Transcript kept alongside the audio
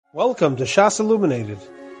Welcome to Shas Illuminated.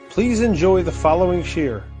 Please enjoy the following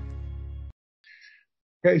shir.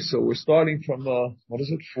 Okay, so we're starting from, 4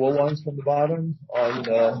 lines from the bottom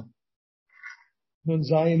on, Nun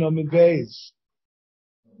Zayin Amid Beis.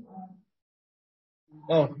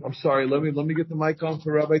 Oh, I'm sorry, let me get the mic on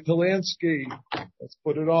for Rabbi Talansky. Let's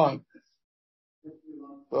put it on.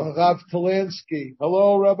 Rav Talansky.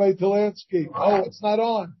 Hello, Rabbi Talansky. Oh, it's not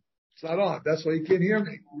on. It's not on. That's why you can't hear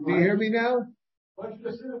me. Do you hear me now?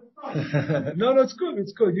 No, it's good.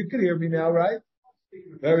 It's good. You can hear me now, right?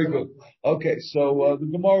 Very good. Okay, so the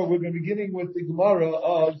Gemara, we're beginning with the Gemara.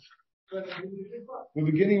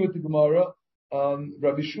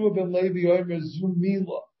 Rabbi Shua ben Levi Omer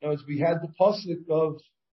Zumila. Now, as we had the pasuk of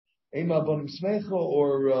Ema Bonim Smecha,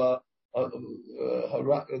 or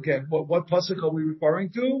again, what pasuk are we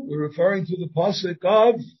referring to? We're referring to the pasuk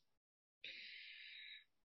of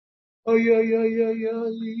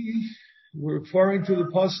We're referring to the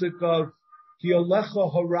pasuk of Ki Alecha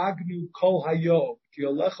Haragnu Kol Hayom. Ki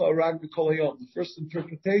Alecha Haragnu Kol Hayom. The first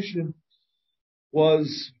interpretation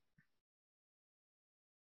was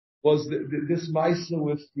this Maisa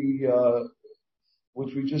with the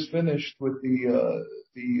which we just finished with the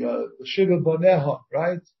Shiva Boneha,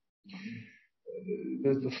 right?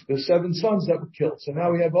 The 7 sons that were killed. So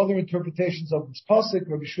now we have other interpretations of this pasuk.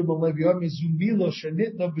 Rabbi Shua ben Levi Omer Zumila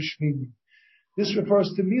Shenitna B'Shmini. This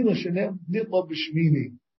refers to Mila Shenitna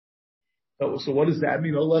B'Shmini. So what does that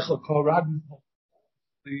mean?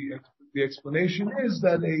 The explanation is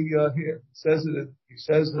that here he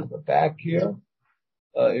says in the back here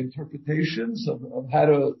interpretations of how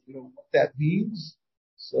to what that means.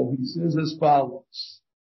 So he says as follows.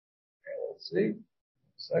 Okay, let's see.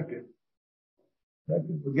 Second,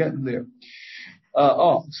 we're getting there.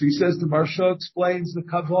 So he says the Marsha explains the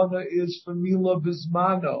Kavana is for Mila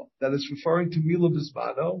Bismano, that it's referring to Mila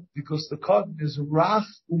Bismano, because the cotton is Rach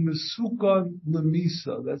Umesukan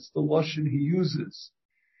Lemisa. That's the lashon he uses.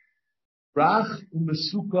 Rach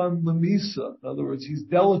Umesukan Lemisa. In other words, he's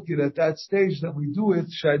delicate at that stage that we do it.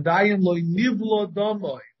 Shadayin Lo Nivla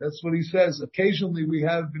Damai. That's what he says. Occasionally we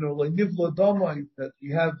have, Lo Nivla Damai, that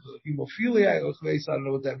we have hemophilia. I don't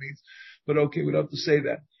know what that means, but okay, we don't have to say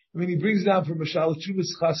that. I mean, he brings down from Mashal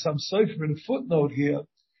Chuvas Chasam Sofer in a footnote here.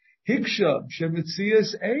 Hiksha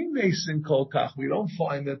Shemitzias Ein Mason Kolkach. We don't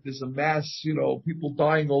find that there's a mass, people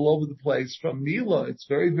dying all over the place from Mila. It's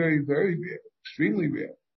very, very, very rare, extremely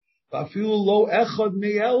rare. Afilu lo echad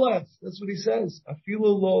mi'elef. That's what he says.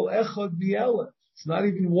 Afilu lo echad mi'elef. It's not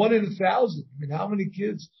even 1 in 1,000. I mean, how many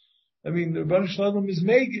kids? I mean, the Rebbe Shalom is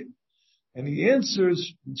Megan. And he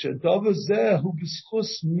answers,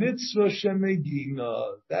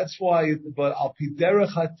 that's why, but al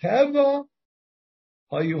piderech hateva,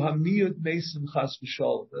 mason chas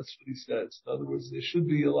v'shalom. That's what he says. In other words, there should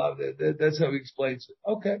be a lot of that. That's how he explains it.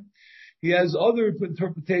 Okay. He has other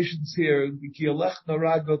interpretations here. Ki alechna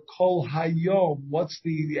raga kol hayom. What's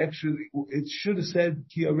the actual, it should have said,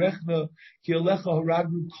 ki alecha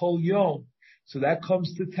haragu kol yom. So that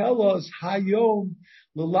comes to tell us, hayom,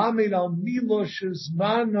 l'lamed al milo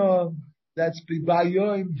shezmana, that's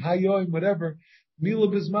b'bayom, hayom, whatever, milo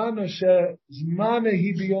b'zmana shezmana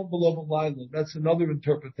hi b'yom b'lo b'layla. That's another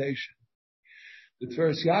interpretation. The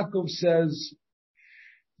first Yaakov says,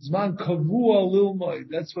 zman kavua lilmai,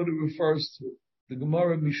 that's what it refers to. The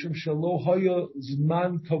Gemara, mishum shalo haya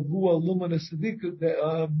zman kavua lilmai nesadik,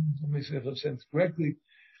 let me see if I'm saying it correctly.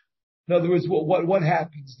 In other words, what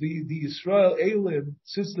happens? The Israel Elim,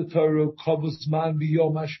 since the Torah covers man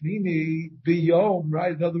biyom hashmini biyom,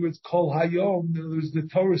 right? In other words, kol hayom. In other words, the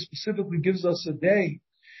Torah specifically gives us a day.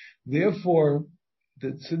 Therefore,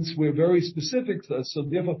 since we're very specific, so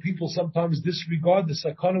therefore people sometimes disregard the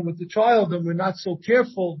sakana with the child, and we're not so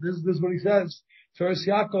careful. This is what he says, First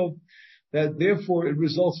Yaakov, that therefore it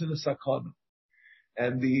results in a sakana.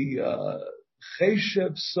 And the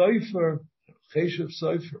Cheshev Sofer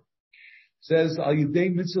says, Al Yidei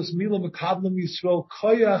Mitzvos Mila Mekablam Yisrael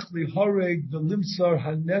Koyach Lihoreg V'Limtzar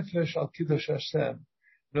HaNefesh Al Kiddush Hashem.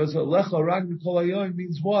 Knows Alecha Ragnu Kol Hayom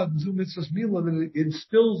means what? Zu Mitzvos Mila, that it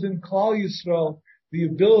instills in Klal Yisrael the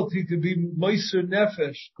ability to be Meiser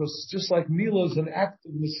Nefesh, because just like Mila is an act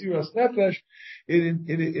of Mesiras Nefesh,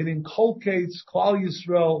 it inculcates Klal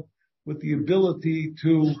Yisrael with the ability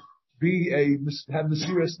to have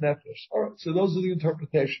Mesiras Nefesh. All right, so those are the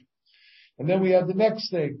interpretations. And then we have the next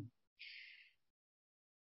thing.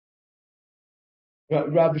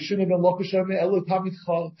 Rabbi Shimon ben Lokashem Elu Talmid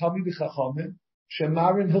Chachamim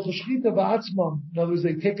Shemarin Hilchos Shchita Ba'atzmam. In other words,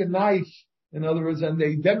 they take a knife. In other words, and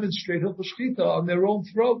they demonstrate Hilchos Shchita on their own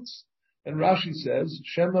throats. And Rashi says,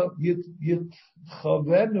 Shema Yischavenu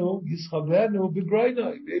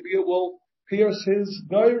B'Groinai. Maybe it will pierce his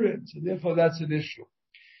goyrin. So therefore that's an issue.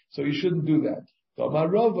 So you shouldn't do that.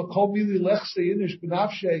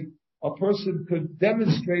 A person could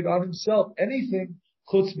demonstrate on himself anything,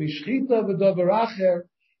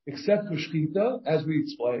 except for shchita, as we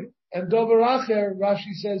explained. And dover acher,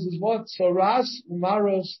 Rashi says, is what? Soras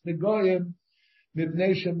umaros negoyim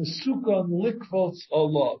mipnei shemesukan likvots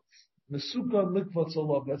olav. Mesukan likvots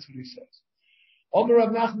olav. That's what he says. Omer Rav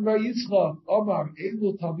Nachman bar Yitzchak, Omar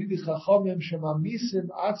elu talmidei chachamim shemamisim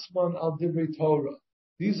atzman al divrei Torah.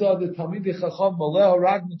 These are the talmidei chacham. Maleh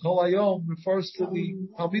harag mikol hayom refers to the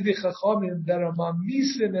talmidei chachamim that are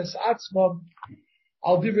mamisim es atzman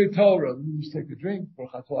al divrei Torah. Let me just take a drink.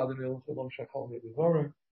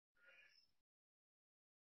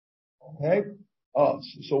 Okay.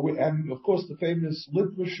 So we, and of course the famous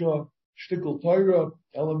Litvisha Shtickle Torah,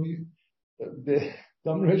 Elami, the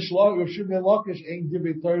Damrish Log of Shimei Lakish ain't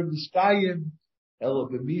Divrei Torah Miskayim, Ela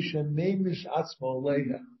B'Misha Meimish Atzmo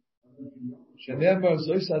Leha. Shenemar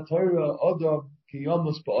Zoisa Torah Adam Ki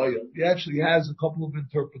Yomus Ba'oyel. He actually has a couple of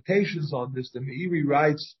interpretations on this. The Meiri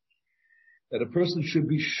writes that a person should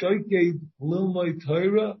be Shoyked Lilmoi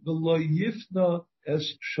Torah V'lo Yifna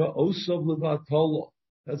Es Sha'osav Levatolo.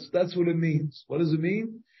 That's what it means. What does it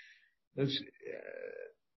mean?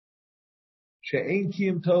 She'ein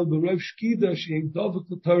kiyum Torah b'rov shkida she'ein dovek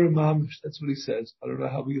l'Torah mamish. That's what he says. I don't know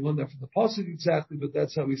how we learn that from the pasuk exactly, but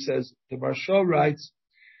that's how he says. The Maharsha writes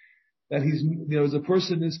that as a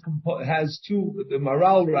person has two. The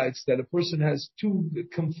Maharal writes that a person has two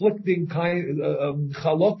conflicting kind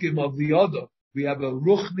chalokim of the other. We have a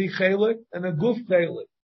ruchni chelik and a guf chelik.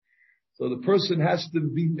 So the person has to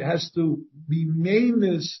be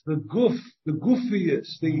mainus, the guf, the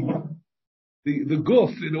goofiest, the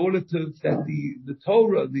guf, in order that the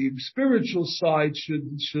Torah, the spiritual side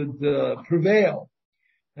should prevail.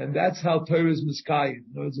 And that's how Torah is miskayim.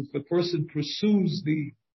 In other words, if the person pursues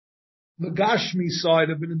the Gashmi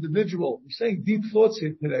side of an individual, we're saying deep thoughts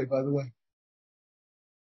here today, by the way.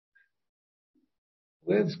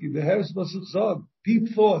 Lansky, the Harris must have said deep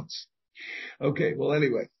thoughts. Okay, well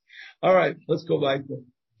anyway. All right, let's go back there.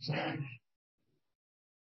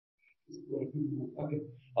 Okay.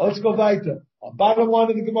 Let's go weiter. Bottom line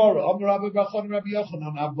of the Gemara. Amar Rabbi Bachon Rabbi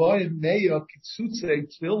Yochanan Aboy Meya Kitzutzei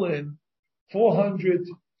Tefillin 400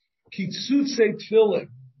 Kitzutzei Tefillin.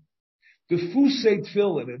 The Fusei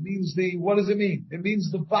Tefillin. It means what does it mean? It means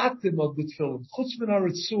the bottom of the Tefillin. Chutz min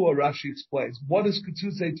haritzua, Rashi explains. What is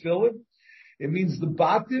Kitzutzei Tefillin? It means the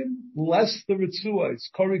bottom less the ritzua. It's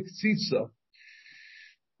Korik Tzitza.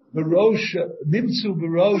 There was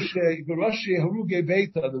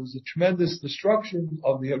a tremendous destruction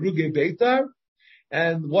of the Haruge Beitar.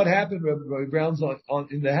 And what happened? Rabbi Brown's on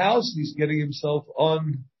in the house. He's getting himself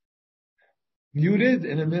unmuted.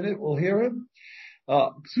 In a minute, we'll hear him.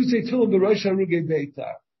 Rashi's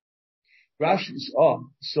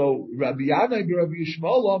on. So Rabbi Yanai, Rabbi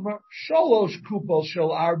Yishmael, Amar, Shalosh Kupal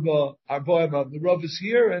Shel Arba, the Rav is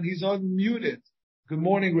here and he's unmuted. Good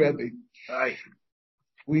morning, Rabbi. Hi.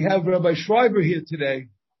 We have Rabbi Schreiber here today.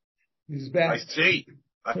 He's back. I see.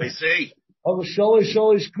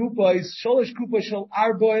 Sholish Kupa Shel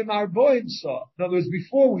Arboim Sa. In other words,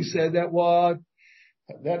 before we said that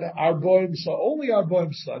Arboim Sa, only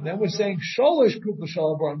Arboim Sa. And then we're saying Sholish Kupa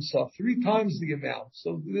Shel Arboim Sa, 3 times the amount.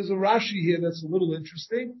 So there's a Rashi here that's a little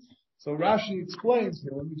interesting. So Rashi explains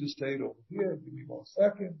here. Let me just say it over here. Give me 1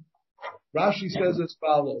 second. Rashi says as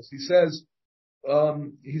follows. He says,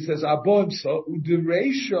 Aboim so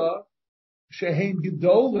udereisha shehem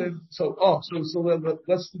gedolim. So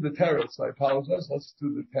let's do the teretz. I apologize. Let's do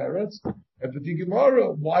the teretz. And for the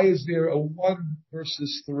Gemara, why is there a 1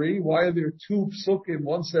 versus 3? Why are there 2 psukim?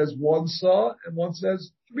 One says 1 saw and one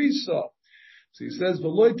says 3 saw. So he says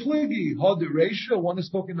v'loy pligi ha dereisha. One is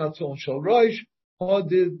talking about Tol Shel Rosh. Ha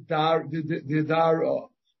didara.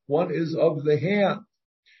 One is of the hand.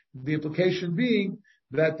 The implication being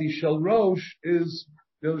that the Shel Rosh is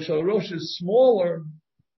smaller,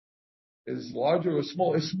 is larger or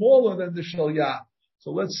small, is smaller than the Shel Yah.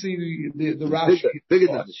 So let's see the Rashi. Bigger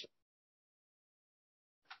than the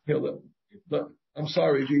Shel. I'm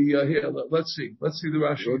sorry. Let's see the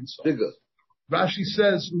Rashi. Bigger. Rashi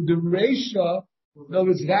says the Reisha. In other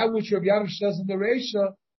words, that which Rabbi Yanush says in the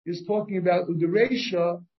Reisha is talking about the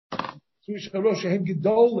Reisha.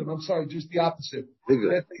 I'm sorry, just the opposite.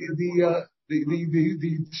 Bigger.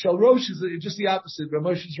 The Shel Rosh is just the opposite. Rabbi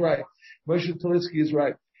Moshe is right. Moshe Talitsky is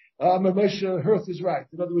right. Moshe Hirth is right.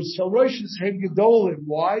 In other words, Shel Rosh is Hem Gedolim.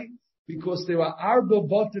 Why? Because there are Arba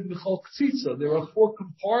Batim B'chol K'tzitza. There are 4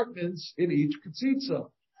 compartments in each K'tzitza.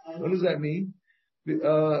 What does that mean?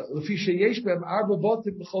 Lefi sheyesh b'hem Arba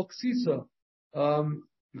Batim B'chol K'tzitza.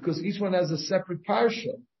 because each one has a separate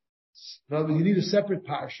parsha. Now, you need a separate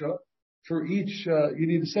parsha for each. You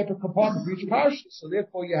need a separate compartment for each parsha. So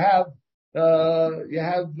therefore, you have 3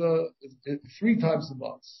 times the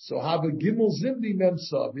month. So have a gimel zimni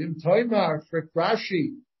memsa im toimar for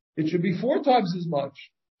Rashi. It should be 4 times as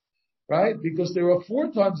much, right? Because there are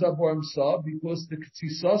 4 times abor memsa, because the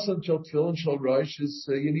k'tzisas and shel tefillin and shel rosh is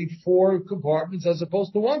you need 4 compartments as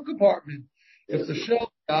opposed to 1 compartment. If the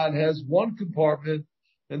shel yad has 1 compartment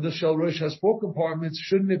and the shel rosh has 4 compartments,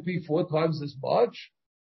 shouldn't it be 4 times as much?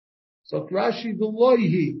 So Rashi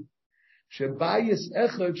v'loihi. Shebayis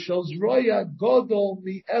echad shel zroya godol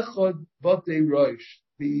mi echad batei rosh.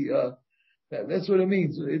 That's what it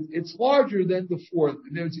means. It's larger than the 4th.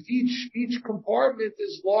 Each compartment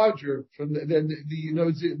is larger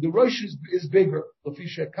the rosh is bigger. Lefi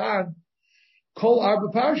shekan kol arba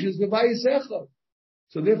parshas bebayis echad.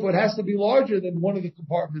 So therefore, it has to be larger than one of the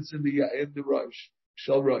compartments in the rosh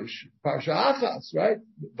shel rosh. Parsha achas, right?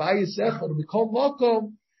 Bayis echad mikol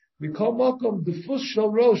makom. Because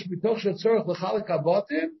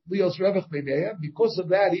of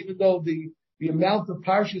that, even though the amount of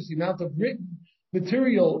parshas, the amount of written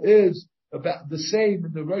material is about the same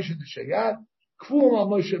in the Rosh and the Shayat,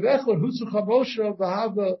 so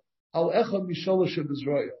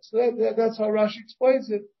that's how Rashi explains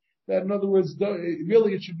it. That in other words,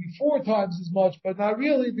 really it should be 4 times as much, but not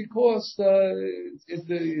really, because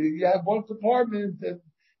you have 1 compartment and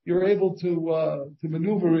you're able to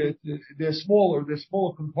maneuver it. They're smaller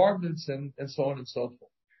compartments, and so on and so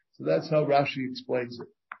forth. So that's how Rashi explains it.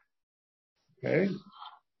 Okay.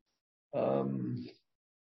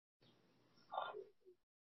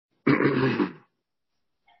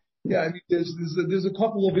 Yeah, I mean, there's a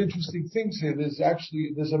couple of interesting things here. There's a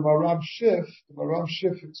Maram Shif. The Maram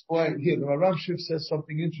Shif explained here. The Maram Shif says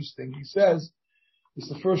something interesting. He says, it's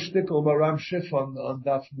the first shtickle of Maram Shif on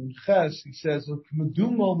Daf Nun Ches. He says,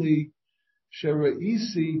 "K'medumali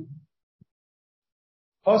shereisi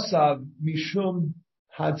hasav mishum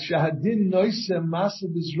had shahadin noisem masa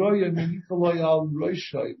b'zroya menifaloi al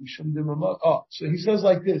roishay mishum dimamot." Oh, so he says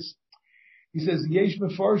like this. He says, "Yesh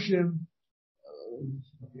mefarshim."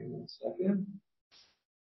 Okay, 1 second.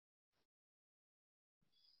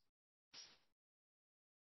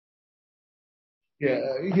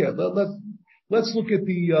 Let's look at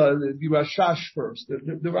the Rashash first.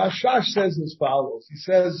 The Rashash says as follows. He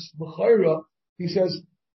says, L'chayra, he says,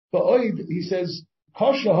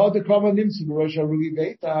 Kasha ha'dekrama nimtzu b'rosh ha'ruli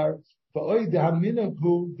beitar, ba'oid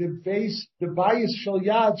ha'minagu, the bias shal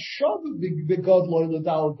yad shavu b'godloi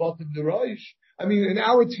l'dal bottom the rosh. I mean, in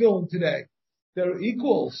our tefillin today, they're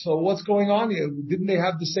equal. So what's going on here? Didn't they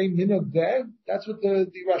have the same minhag then? That's what the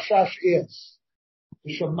Rashash is.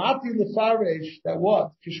 Shamati lefaresh that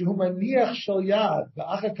what? Kishu maniach shel yad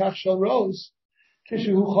va'achakach shel rosh.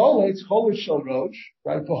 Kishu choletz shel rosh.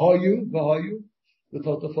 Right? V'hayu the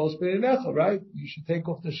totafos beinecha. Right? You should take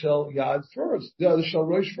off the shel yad first. The shel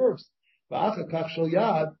rosh first. Va'achakach shel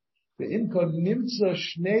yad ve'inkod nimtza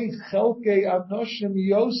shnei chelkei anoshim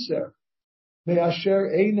yoser me'asher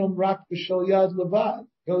einom rak b'shel yad levad.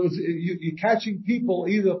 You're catching people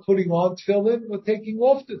either putting on tefillin or taking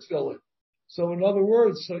off the tefillin. So in other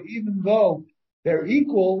words, so even though they're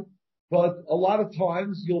equal, but a lot of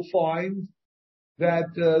times you'll find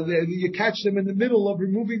that you catch them in the middle of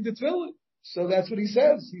removing the tefillin. So that's what he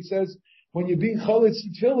says. He says when you're being cholitz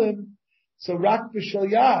tefillin, so rak b'shel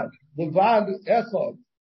yad levad echad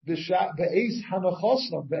be'eis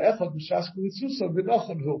hanachosam be'echad b'shas kulitzusa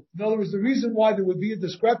v'nochanhu. In other words, the reason why there would be a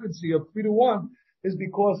discrepancy of 3 to 1 is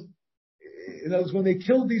because, in other words, when they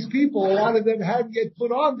killed these people, a lot of them hadn't yet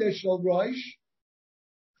put on their shel rosh,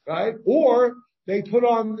 right? Or they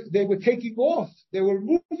were taking off, they were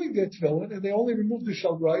removing their tefillin, and they only removed the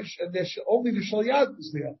shel rosh, and only the shel yad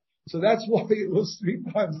was there. So that's why it was 3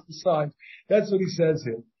 times the size. That's what he says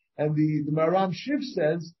here. And the Maram Shiv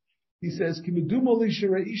says, he says, if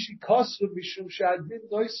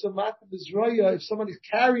someone is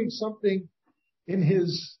carrying something in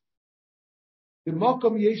his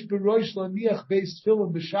b'makom yesh b'rosh laniach beis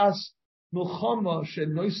tefillin b'shas milchama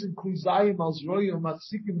shenoisen klizayim al zroya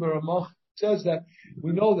machzikim b'ramach. Says that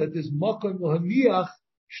we know that there's makom laniach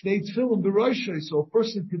shnei tefillin b'rosh, so a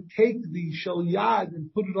person could take the shel yad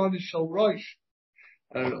and put it on his shel rosh.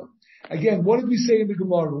 I don't know. Again, what did we say in the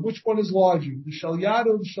Gemara? Which one is larger, the shel yad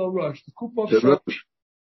or the shel rosh? The kupa of shel.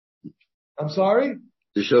 I'm sorry.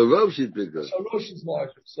 The shel rosh is bigger. The shel rosh is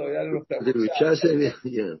larger. So I don't know if that works out.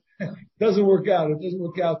 Yeah. Doesn't work out. It doesn't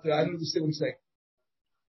work out there. I don't understand what you're saying.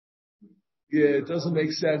 Yeah, it doesn't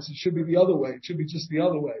make sense. It should be the other way. It should be just the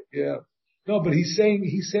other way. Yeah. No, but he's saying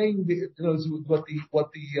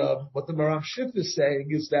what the Maram Shif is saying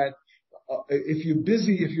is that if you're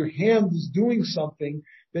busy, if your hand is doing something,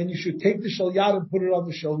 then you should take the shel yad and put it on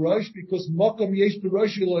the shel rosh, because makam yesh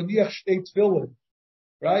b'rosh lo niach shtei tefillin,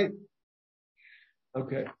 right?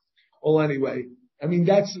 Okay. Well, anyway, I mean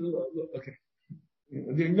that's okay.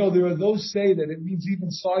 There are those say that it means even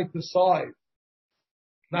side to side,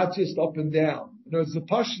 not just up and down. The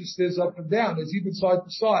pashtus says up and down, it's even side to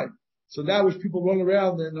side. So that which people run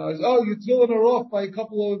around and your tefillin are off by a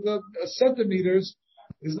couple of centimeters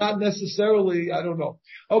is not necessarily, I don't know.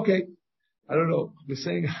 Okay, I don't know. We're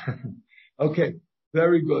saying, okay,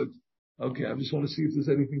 very good. Okay, I just want to see if there's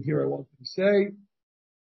anything here I wanted to say.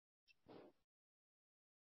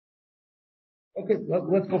 Okay,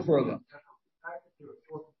 let's go further.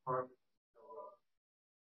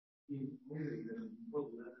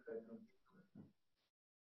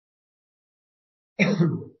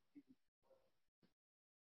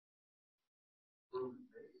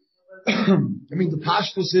 I mean, the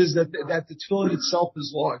pashtus is that the tefillin itself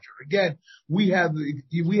is larger. Again, we have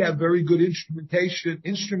very good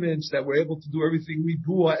instruments that were able to do everything we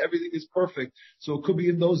do. Everything is perfect. So it could be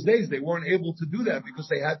in those days they weren't able to do that because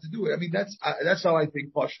they had to do it. I mean, that's how I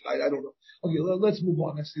think pashtus. I don't know. Okay, let's move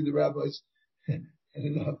on. I see the rabbis.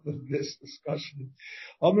 Enough of this discussion.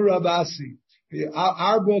 Amar Rabasi.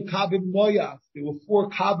 Arba kabin moyach. There were 4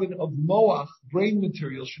 kabin of moach, brain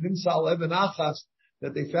material. Shenim sal even achas,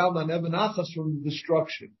 that they found on Eben Achas from the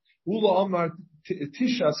destruction. Ula Omar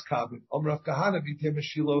Tishas Kabin, Omar Kahana B'Tem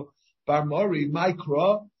Shilo Bar Mori,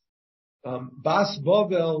 Mikra, Bas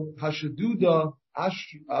Bovel Hashaduda,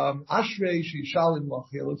 Ashrei Sheishalim Loch.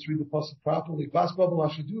 Here, let's read the pasuk properly. Bas Bovel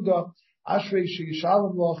Hashaduda, Ashrei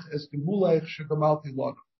Sheishalim Loch, Es Gemulech Shegamalti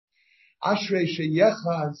Loch. Ashrei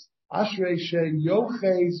Sheyechaz, Ashrei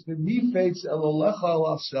Sheyoches V'Nifetz Elolecha El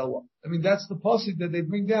Asela. I mean, that's the pasuk that they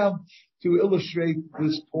bring down to illustrate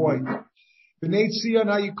this point. B'nei Tzion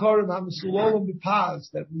ha'yikarim ha'mesulolim b'paz,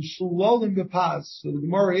 that mesulolim b'paz. So the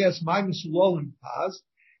Gemara asks, my mesulolim b'paz?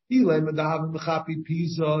 Ilay medahavim b'chapi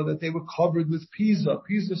pisa, that they were covered with pisa.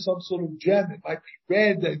 Pisa is some sort of gem. It might be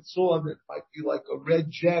red. I saw that it might be like a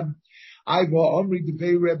red gem. Aiva omri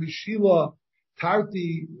devei Rebbe Shila,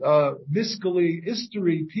 tarti, miskali,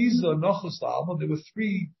 isteri, pisa, nochos la'alma. There were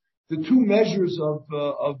two measures of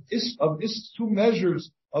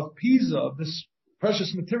Pisa, of this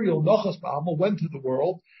precious material, Nochas Ba'alma, went to the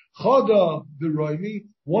world. Chada b'Roimi,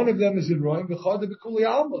 one of them is in Roim, v'Chada b'Kuli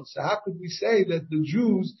Alma. So how could we say that the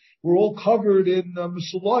Jews were all covered in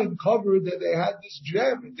Mesulayim, covered that they had this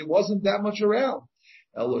gem? There wasn't that much around.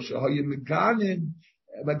 So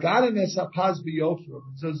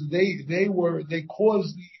they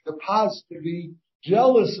caused the Paz to be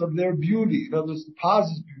jealous of their beauty. In other words, the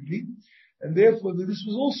Paz's beauty, and therefore this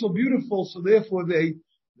was also beautiful. So therefore they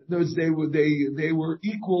were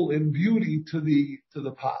equal in beauty to the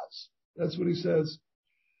Paz. That's what he says.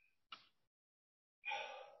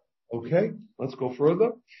 Okay, let's go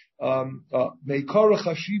further. Meikara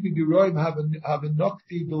chashivi giroim have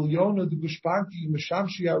nokti bilyona de gushpanki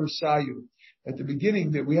meshamshi arisayu. At the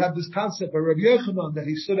beginning, that we have this concept of Rabbi Yochanan that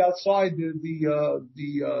he stood outside the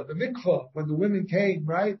mikvah when the women came,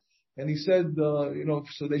 right? And he said,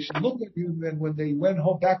 so they should look at you, and when they went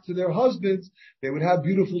home back to their husbands, they would have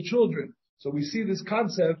beautiful children. So we see this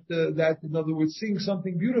concept that, in other words, seeing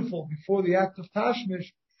something beautiful before the act of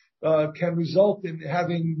tashmish can result in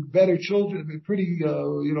having better children, pretty,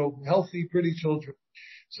 healthy, pretty children.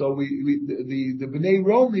 So the B'nai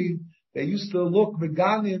Romi, they used to look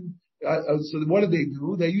Meganim. So what did they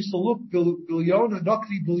do? They used to look bilyona,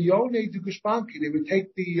 nokti bilyone to gushpanki. They would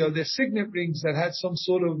take their signet rings that had some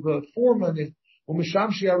sort of form on it, or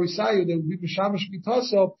mishamshi arisayu. They would be mishamish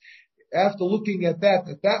bitaso. After looking at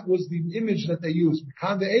that was the image that they used.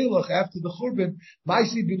 After the Churban,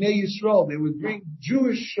 Maisi B'nai Yisrael, they would bring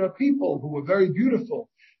Jewish people who were very beautiful.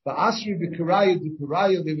 The Asri B'Karaya,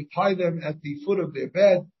 they would tie them at the foot of their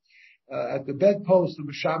bed, at the bedpost of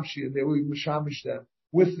Mishamshi, and they would Mishamish them.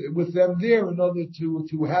 With them there in order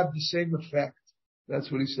to have the same effect.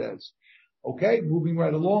 That's what he says. Okay, moving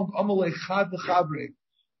right along. Amalei chad v'chabrei.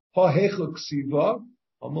 Ha-hecha ksiva.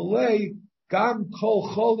 Amalei gam kol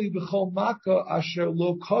choli v'chol maka asher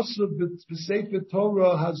lo kosav b'sefer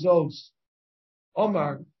Torah hazos.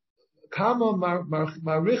 Omar, kama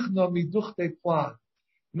marichna miduchte plan.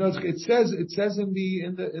 It says in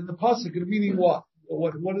the pasuk, in the meaning what?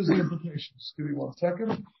 What is the implication? Just give me 1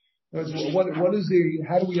 second. What is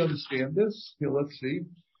how do we understand this? Here, let's see.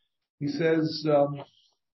 He says,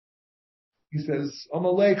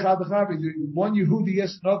 Amalei chad v'chabrei. One Yehudi,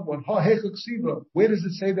 yes, another one. Ha-hecha ksiva. Where does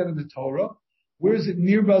it say that in the Torah? Where is it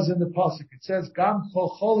nirbaz in the pasuk? It says gam chol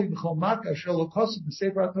choli v'chol maka shelo kosim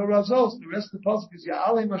b'sefer HaTorah zos. The rest of the pasuk is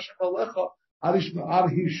ya'alei Hashem alecha arish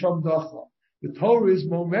ma'arhi shamdacha. The Torah is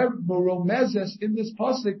moromezes in this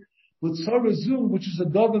pasuk with Tzara Zu, which is a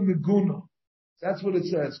dava meguna. That's what it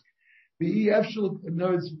says. You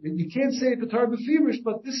can't say it the Torah beferish,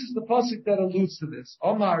 but this is the pasuk that alludes to this.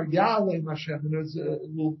 Omar Ya'alei Hashem, and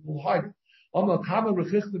we'll hide it. Omar Kama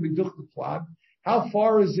Rechichna B'Duch L'Plag. How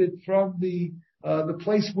far is it from the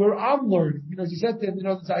place where I'm learning? As he said to him,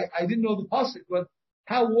 I didn't know the pasuk, but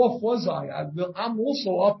how off was I? I'm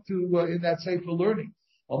also up to in that sefer learning.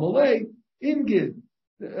 Amalei Ingid.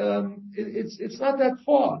 It's not that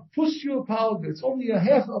far. Pushu Palga. It's only a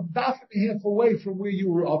daf and a half away from where you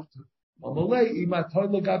were up to.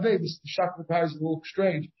 This Shakra Par is a little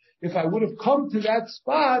strange. If I would have come to that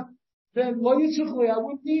spot, then I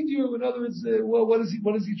wouldn't need you. In other words, what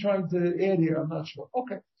is he trying to add here? I'm not sure.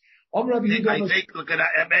 Okay. I think, look at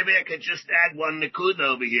that. Maybe I could just add one nikud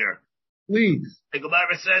over here. Please. The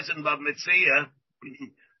Gemara says in Bab Metzia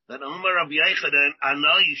that Umar Rabbi Yechanan,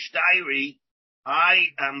 Anoi Shtairi, I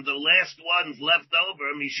am the last ones left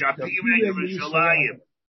over, Mishapira Yerushalayim,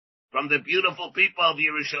 from the beautiful people of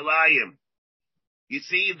Yerushalayim. You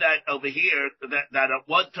see that over here, that at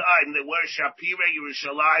one time there were Shapira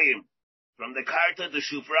Yerushalayim, from the Karta to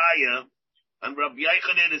Shufraya, and Rabbi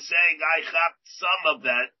Yechanan is saying, I chopped some of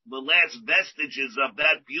that, the last vestiges of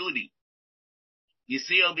that beauty. You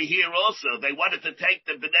see over here also, they wanted to take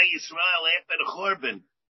the Bnei Yisrael after the Churban,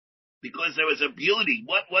 because there was a beauty.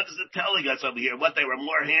 What is it telling us over here? What, they were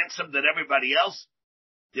more handsome than everybody else?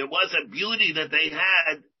 There was a beauty that they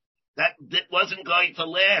had that wasn't going to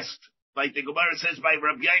last. Like the Gemara says by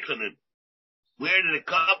Rabbi Yechanan. Where did it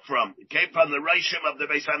come from? It came from the Rishim of the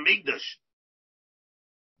Beis HaMikdash.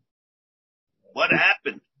 What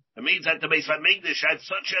happened? It means that the Beis HaMikdash had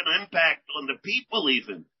such an impact on the people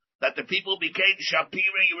even, that the people became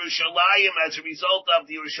Shapira Yerushalayim as a result of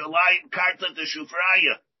the Yerushalayim Karta to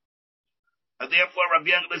Shufraya. And therefore,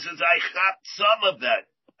 Rabbi Yechanan says, I chopped some of that.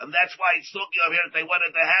 And that's why it's talking over here that they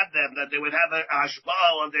wanted to have them, that they would have a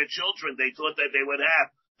hashpah on their children. They thought that they would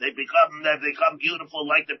have. They become beautiful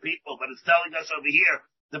like the people. But it's telling us over here,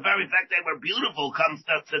 the very fact they were beautiful comes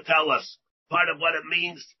to tell us part of what it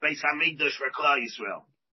means, Beis HaMikdash for Klal Yisrael.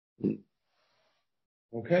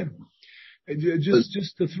 Okay.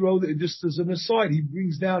 Just to throw, just as an aside, he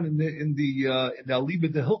brings down in the Aliba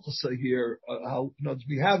de Hilchasa here, how,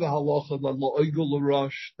 we have a halacha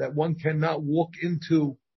that one cannot walk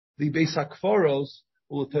into the Beis HaKfaros,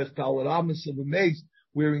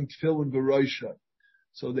 wearing tefillin v'roisha.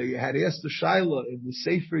 So they had asked the Shaila in the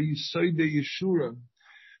Sefer Yisoidei Yeshurim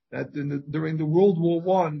that during the World War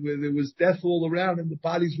I, where there was death all around and the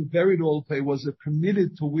bodies were buried all the way, was it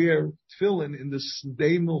permitted to wear tefillin in the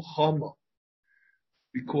Sdei Milchama?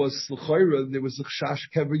 Because l'chayra there was a chash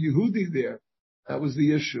kever Yehudi there. That was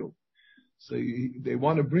the issue. So they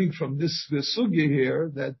want to bring from this sugya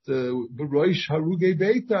here that b'roish haruge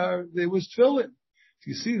beitar there was tefillin.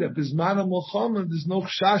 You see that bismana milchama there's no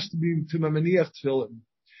chash to mamaniach tefillin.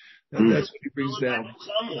 And that's what he brings down.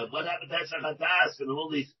 What happened to Hadas and all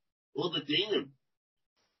the dinim?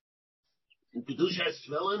 In Kedusha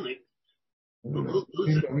tefillin. I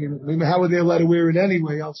mean, how are they allowed to wear it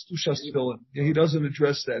anyway? Al Stushas tefillin. Yeah, he doesn't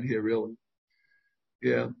address that here, really.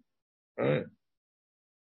 Yeah. All right.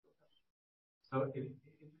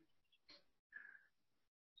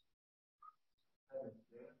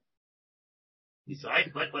 Besides,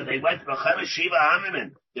 but when they went to Chama Shiva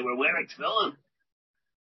Hamimin, they were wearing tefillin.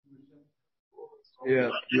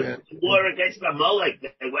 Yeah. The war against the Molech,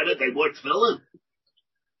 they wore tefillin.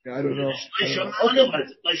 Yeah, I don't know.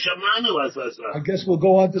 I guess we'll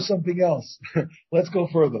go on to something else. Let's go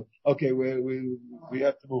further. Okay, we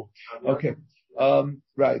have to move. Okay.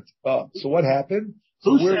 Right. So what happened?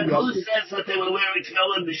 Who says that they were wearing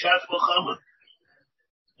tefillin b'shas milchama?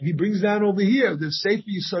 He brings down over here the Sefer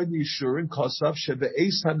Yisoidei Yeshurim Kosav Shebe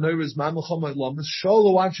Eis Hanoras Ma Milchama Lamas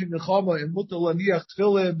Sholo Anshei Milchama and Mutal Aniach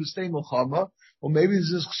Tefillin B'Stei Milchama. Or maybe this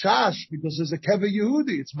is chash because there's a kever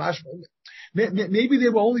Yehudi. It's mashma. Maybe they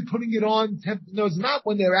were only putting it on. No, it's not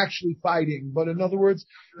when they're actually fighting. But in other words,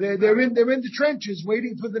 they're in the trenches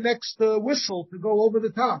waiting for the next whistle to go over the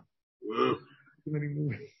top.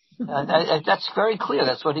 That's very clear.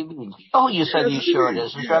 That's what he means. Oh, you said Yeshua.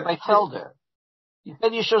 This is Rabbi Felder. You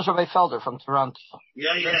said Yeshua's Rabbi Felder from Toronto.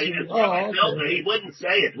 Yeah. Rabbi Felder. He wouldn't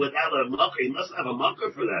say it without a mucker. He must have a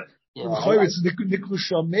mucker for that. Yeah. It's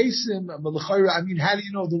Niklusha Mason. I mean, how do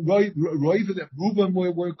you know the Roiva that Reuben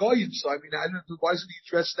were Goyim? So I mean, I don't know why doesn't he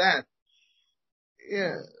address that?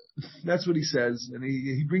 Yeah. That's what he says. And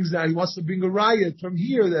he brings down, he wants to bring a riot from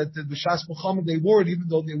here that the Shas Muhammad, they wore it even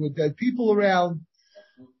though there were dead people around.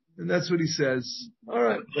 And that's what he says. All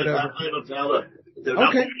right, whatever.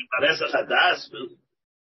 Okay.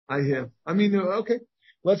 I hear. I mean, okay.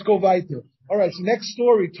 Let's go weiter. All right, so next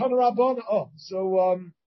story. Tana Rabban.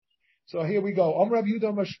 So here we go. Rav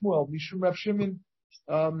Yehuda Mashmuel, Mishum Rav Shimon.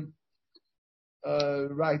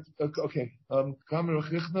 Right. Okay. Okay,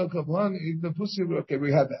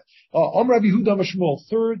 we have that. Rav Yehuda Mashmuel,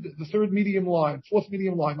 the third medium line, fourth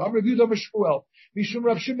medium line. Rav Yehuda Mashmuel, Mishum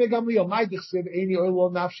Rav Shimon Gamliel, Maidich said, Eini Oilo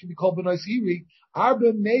Nafshi Mikol B'Nois Iri,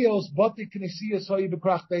 Arba Meos Bati Knesiyas Hoyi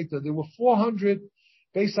B'Krach Beta. There were 400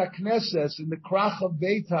 Beis HaKnesses in the Krach of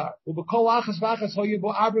Beitar. There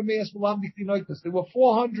were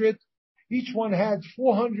 400, each one had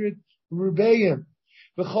 400 Rubeim.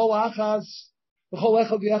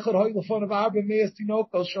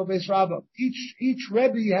 Each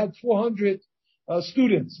Rebbe had 400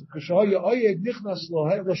 students.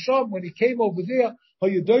 When he came over there,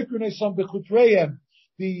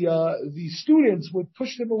 the students would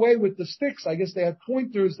push them away with the sticks. I guess they had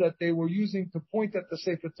pointers that they were using to point at the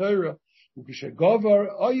Sefer Torah.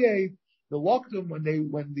 The Lokdom,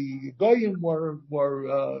 when the Goyim were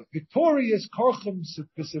victorious,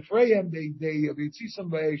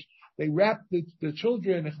 they wrapped the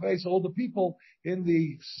children, all the people in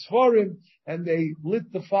the Sfarim, and they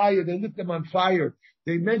lit the fire, they lit them on fire.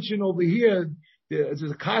 They mention over here, there's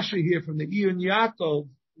a kasha here from the Iyon Yaakov,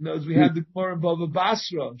 as we had the Gemara in Bava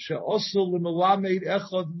Basra, she'osel l'melamed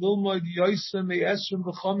echad lilmod yoysa me'esrim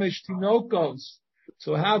v'chomesh tinokos.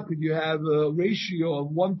 So how could you have a ratio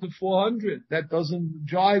of 1 to 400? That doesn't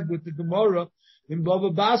jive with the Gemara in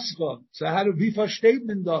Bava Basra. So how do we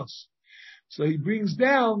verstehen das? So he brings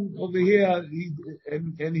down over here, he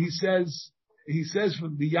says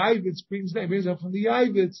from the Yavitz, brings down from the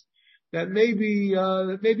Yavitz that maybe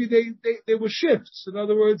they were shifts. In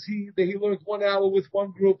other words, he learned 1 hour with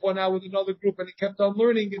one group, 1 hour with another group, and he kept on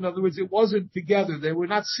learning. In other words, it wasn't together. They were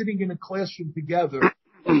not sitting in a classroom together.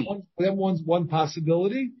 One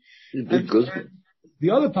possibility. And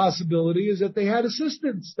the other possibility is that they had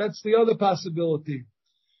assistants. That's the other possibility.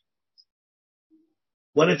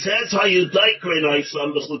 When it says how you dikrei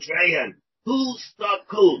from the Chutreyan, who stuck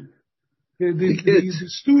who? The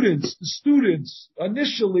students,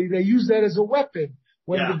 initially they used that as a weapon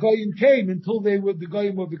when the Goyim came until the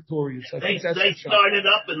Goyim were victorious. They started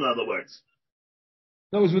up, in other words.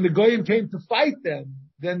 No, it was when the Goyim came to fight them,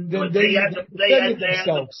 then they had the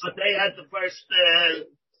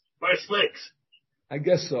first licks. I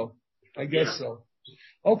guess so. So.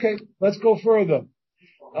 Okay, let's go further.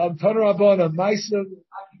 Taner Rabbanan, Maisa.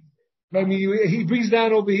 I mean, he brings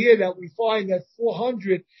down over here that we find that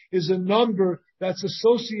 400 is a number that's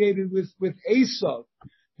associated with Esav,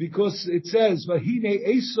 because it says, "Vahine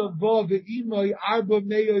Esav ba ve'imay arba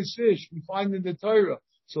me'os ish." We find in the Torah.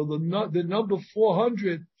 So the number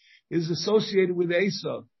 400 is associated with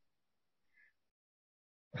Esav.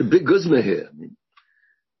 The big guzma here.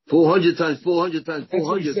 400 times 400 times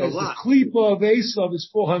 400 is a lot. The klipa of Esav is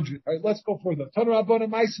 400. All right, let's go further. Taner Rabbanan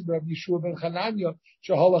Ma'aser Rav Yeshua ben Chananya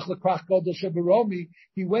sheholach lekrach gadol sheberomi.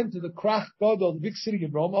 He went to the krach gadol, the big city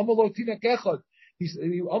in Rome. Amalo tinak echad.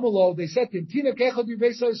 They said to him, tinak echad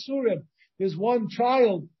v'beis ha'isurim. There's one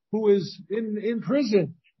child who is in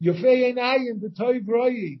prison. Yofei einayin b'toiv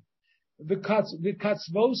royi. The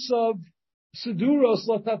katzvosav Seduros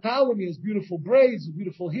latatalami, his beautiful braids,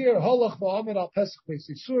 beautiful hair. Holach va'amid al pesach beis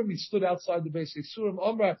Yisurim. He stood outside the beis Yisurim.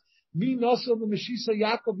 Omar mi nasal l'meshisa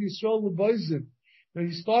Yaakov Yisrael l'boizim. Now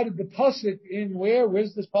he started the pasuk in where?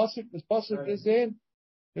 Where's this pasuk? This pasuk is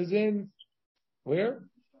in where?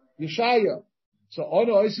 Yeshaya. So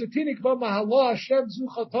ono isatinik b'mahala Hashem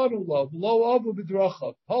zuchatanu lo below avu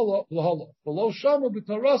b'drachav hala below shamu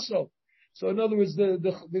b'taraso. So in other words,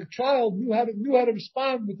 the child knew how to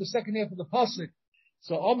respond with the second half of the pasuk.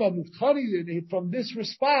 So Amar Muftari, from this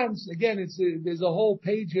response, again, there's a whole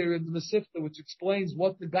page here in the Masifta which explains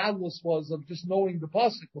what the godless was of just knowing the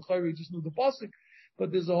pasuk. Bukhari just knew the pasuk,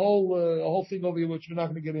 but there's a whole thing over here which we're not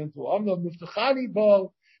going to get into. Amar Muftachani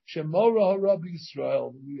bo Shemora Rabbi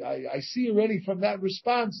Yisrael. I see already from that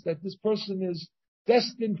response that this person is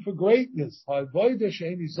destined for greatness.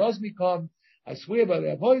 I swear by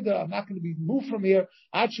the avoida, I'm not going to be moved from here.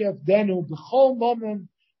 Achef denu b'chol monam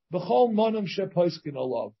shepoiskin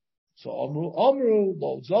olav. So amru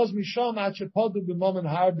lo zaz misham achef podu b'momen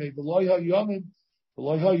harbe v'loy ha'yomin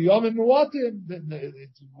muatim.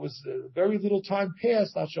 It was very little time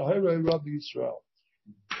passed. Ashahira Rabbi Yisrael.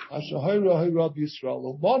 Rabbi Yisrael.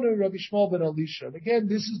 Umanu Rabbi Shmuel ben Elisha. And again,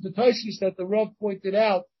 this is the Tosfos that the Rav pointed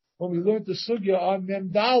out when we learned the sugya on Mem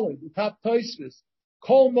Daled, the top Tosfos.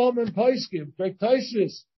 Kol mom and Paiskim, break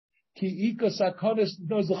Tosfos. Ki ika sakonis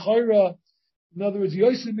no zechayra. In other words,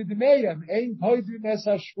 Yosem midemeyem ein poidim es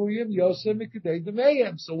hashvuyim Yosem mikdei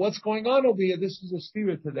demeyem. So what's going on over here? This is a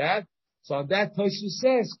spirit to that. So on that Tosfos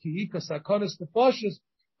says ki ika sakonis nefashos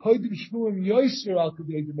poidim shvuyim Yosem al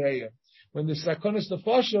kdei demeyem. When the sakonis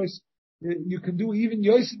nefashos, you can do even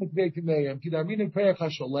Yosem mikdei demeyem. Ki darmin perach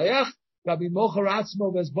hasholeach. Rabbi Moshe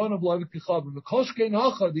atzmo v'ezbonav lo v'kichavim. The koshkein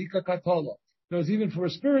hacha the ika katola. There's even for a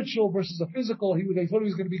spiritual versus a physical, they thought he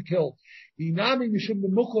was going to be killed.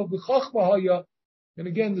 And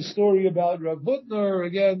again, the story about Rav Butner,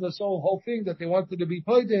 again, this whole thing that they wanted to be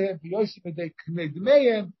paid to him,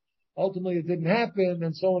 ultimately it didn't happen,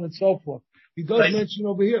 and so on and so forth. He does mention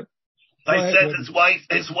over here. I said his wife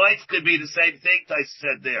could be the same thing I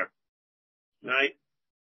said there. Right?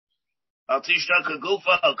 Al-Tishta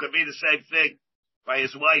Kagufa could be the same thing by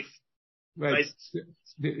his wife. Right.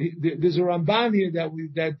 There's a Ramban here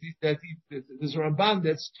there's a Ramban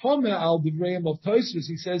that's Tome al Divrayim of Tosfos.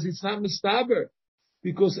 He says it's not mistaber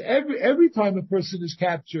because every time a person is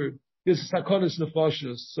captured, there's sakonis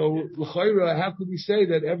nefashos. So l'chayra, how could we say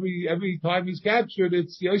that every time he's captured,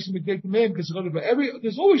 it's Yosem Mikdei Demeyem because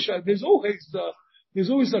there's always sakonis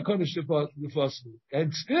nefashos,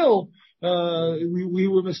 and still we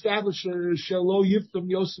will establish shelo yiftam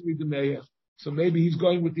Yosem Midemeyem. So maybe he's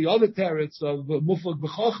going with the other terets of Muflag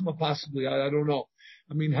B'Chochma, possibly. I don't know.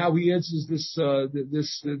 I mean, how he answers this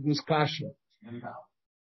kasha.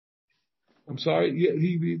 I'm sorry.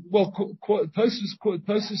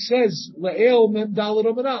 Tosfos says La'el Mem Daled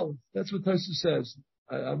Amud Aleph. That's what Tosfos says.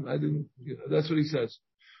 I didn't. That's what he says.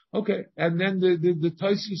 Okay, and then the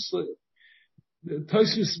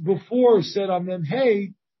Tosfos before said on Mem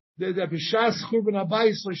Hey. That b'shas churban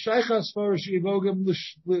habayis l'shaychas farish yivogim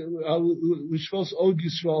l'shvos od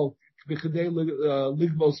Yisrael b'chadei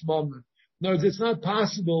ligvos moment. In other words, it's not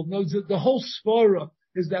possible. No, the whole svara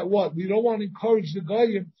is that what we don't want to encourage the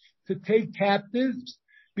goyim to take captives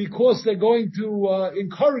because they're going to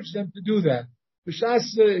encourage them to do that.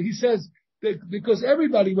 B'shas he says because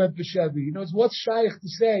everybody went b'shevi. You know, what's shaykh to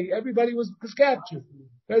say? Everybody was captured.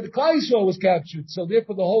 The Klal Yisrael was captured, so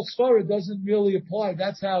therefore the whole story doesn't really apply.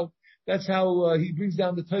 That's how he brings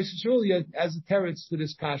down the Tosfos earlier as a teretz to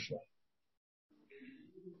this kasha.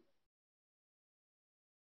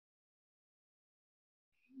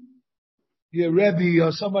 Yeah,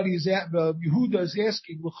 Rebbe, somebody is Yehuda is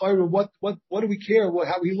asking, what do we care?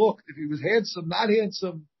 How he looked? If he was handsome, not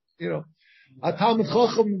handsome, you know. A Talmid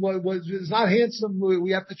Chacham is not handsome.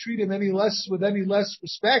 We have to treat him with any less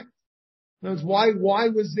respect. Why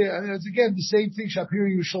was there? I mean, it's again the same thing. Shapir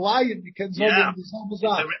Yerushalayim. You can It's because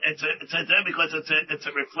it's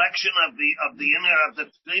a reflection of the inner of the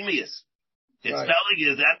Pneumius. It's right. Telling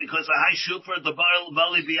you that because the high shufar the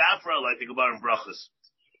Bali Biafra, like the Gemara in Brachos.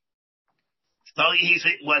 It's telling you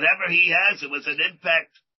whatever he has, it was an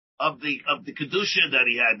impact of the kedusha that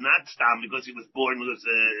he had, not stam because he was born with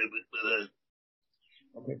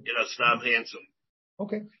stam handsome.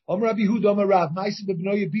 Okay. Rabbi Yehuda, Rav, Ma'aseh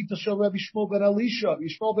b'Bnoya Bita Shel Rabbi Yishmael ben Elisha,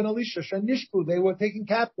 Shenishpu. They were taken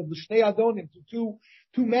captive. The Shnei Adonim, two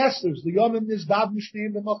masters. The Yomim Nizdav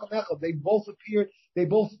Mishneim b'Makam Echad. They both appeared. They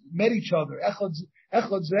both met each other. Echad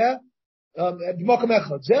Zeh b'Makam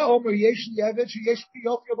Echad. Zeh Omer Yesh Li Eved Sheyesh Bi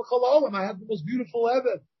Yofiyov b'Chol Ha'olam. I have the most beautiful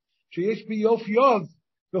Eved Sheyesh Bi Yofiyov.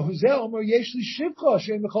 V'Huzeh Omer Yesh Li Shivcha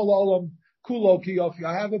Shein b'Chol Ha'olam Kulo Ki Yofi.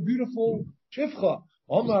 I have a beautiful Shivcha.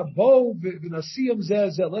 Omar Bo v'Nasiyim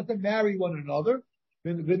Zeh. Let them marry one another.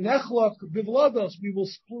 V'Nechlak b'Vlados. We will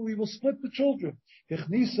split the children.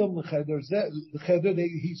 Ichnisam l'cheder.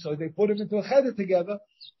 So they put him into a cheder together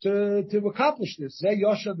to accomplish this. Zeh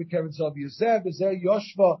Yosha b'Keren Zav Yezeh. Zeh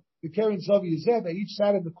Yoshva b'Keren Zav Yezeh. They each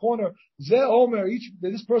sat in the corner. Zeh Omer.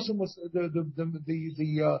 This person was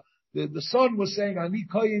the son was saying, Ani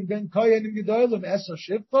Kayin ben Kayin im Gedolim Esa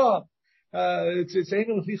Shivcha. It's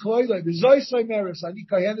Einel Fi Choyle. The Zoysay Meres Ani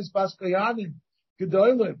Kayenis Bas Kayanim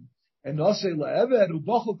Gedolim. And Nosei LaEved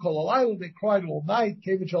Ubochel Kol Alayla. They cried all night.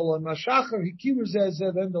 Kevich Al Mashachar Hikiver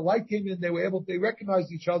Zeh. Then the light came in. They recognized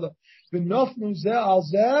each other. V'Nofnu Zeh Al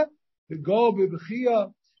Zeh. The Go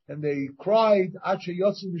B'Bechia. And they cried, Ache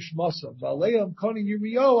Yotzu Mishmasa. V'Aleim Koni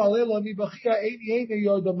Yirmiyo Alela Ni Bechia Eini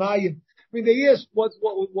Yodamayim. I mean, they asked,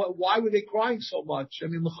 why were they crying so much? I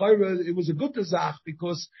mean, it was a good tazach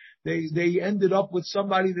because they ended up with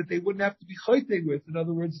somebody that they wouldn't have to be chayte with. In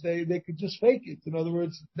other words, they could just fake it. In other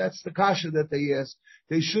words, that's the kasha that they asked.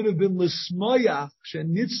 They should have been l'smayach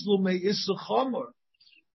shenitzlu me'issa chomer.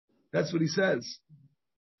 That's what he says.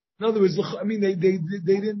 In other words, I mean, they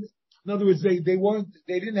didn't. In other words, they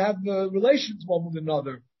didn't have relations one with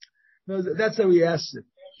another. No, that's how he asks it.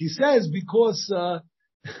 He says because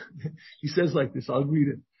he says like this. I'll read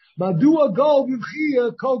it. Madua go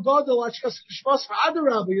b'chia kol gadol achas kishmas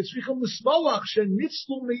v'adarabah yitzrichim l'smolach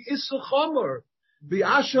shenitzlu me'isu chomer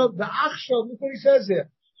v'achshav. Look what he says here.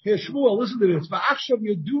 Here, Shmuel, listen to this. V'achshav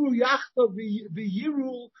yaduru yachta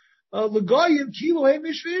v'yiru l'goyim kilo he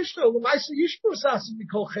mishvishto l'maisa yishpur sasim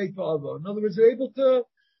mikol chayta avo. In other words, they're able to.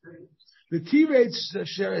 The T-rates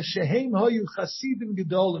shehem hoyu chasidim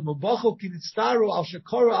gedolim u'bachol ki nitztaru al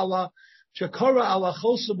shakora ala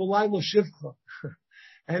chosa b'laylo shivcha.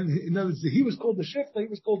 And in other words, he was called the shifta, he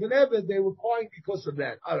was called an eved. They were crying because of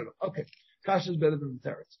that. I don't know. Okay, Kasha is better than the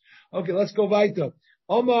teretz. Okay, let's go weiter.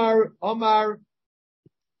 Omar.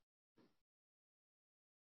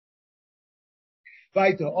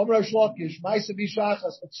 Weiter. Omar Shlokish, Maisa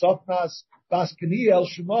Bishachas, Sofnas Bas Peniel,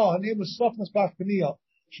 Shema. Her name was Sofnas Bas Peniel.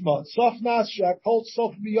 Shema. Sofnas Shakol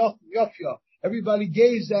Sof Yofya. Everybody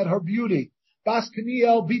gazed at her beauty. Bas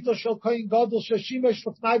Peniel, Bito Shel Koyin Gadol Shashimesh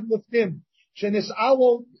Lefnaim Lefnim. Shenis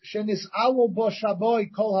Awol Bo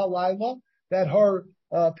Shaboy Kol Halayla. That her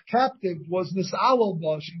captive was Nis'awol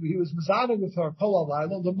Bo. He was Mizana with her Kol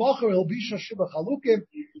Halayla. The Mocher Hilbisha Shiba Chalukim.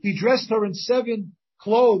 He dressed her in 7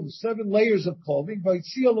 clothes, 7 layers of clothing. He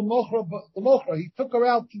took her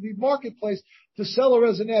out to the marketplace to sell her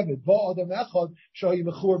as an eved. He brought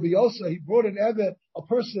an eved, a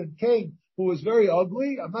person came who was very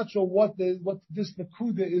ugly. I'm not sure what this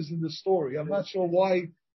nakuda is in the story. I'm not sure why.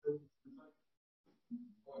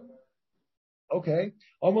 Okay.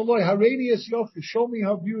 Amaloi harenius yofi, show me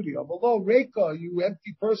her beauty. Amalo reka, you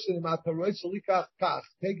empty person.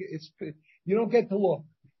 Take it. You don't get to look.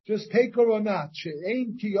 Just take her or not.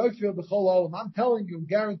 I'm telling you,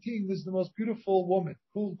 guaranteeing this is the most beautiful woman.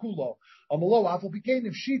 Kulo. Amalo afal became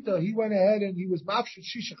if Shita. He went ahead and he was mafshit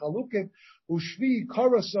shisha chalukim. Ushvi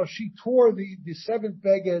karasa. She tore the 7th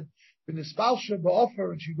beged. B'nispalsha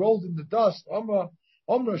ba'ofer, and she rolled in the dust.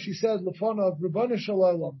 Omra, she said, Lefana of Rabbana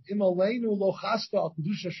Shalom, Imaleinu lo chasta al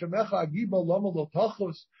kedusha shemecha agiba lama lo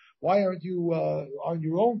tachos. Why aren't you on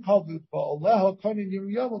your own covenant? Ba'aleha konin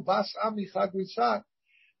yiriyam bas ami chag ritzak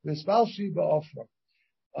v'espalshi ba'ofra.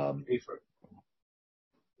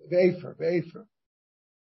 Ve'efer.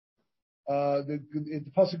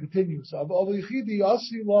 The pasuk continues. The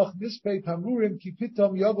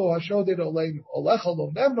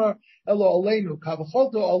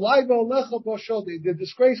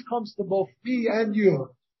disgrace comes to both me and you. I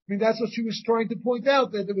mean, that's what she was trying to point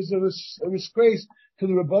out, that there was a disgrace to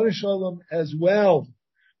the Rabbanu Shalom as well.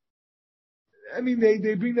 I mean,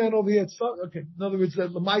 they bring that over here. Okay. In other words,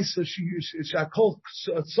 that Lamaisa, she should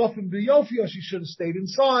have stayed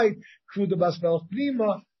inside. Kruda Basbel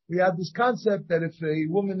Prima. We have this concept that if a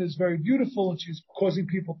woman is very beautiful and she's causing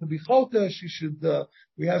people to be chota, she should.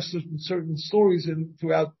 We have certain stories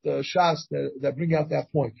throughout Shas that bring out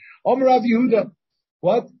that point. Omer Rav Yehuda,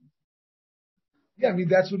 what? Yeah, I mean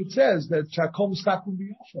that's what it says. That Chakom Stakum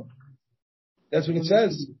B'Yofa. That's what it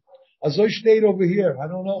says. Azoy stayed over here. I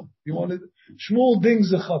don't know. You wanted Shmuel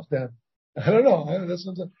Ding's then. I don't know. That's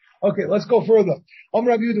what I'm saying. Okay, let's go further.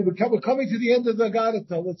 Rav Yehuda, we're coming to the end of the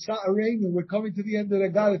Gadata. Let's not arrange it. We're coming to the end of the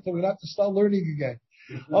Gadata. We'll have to start learning again.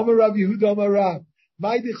 Rav Yehuda, Amar Rav.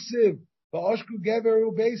 Maidich Siv, Va'oshku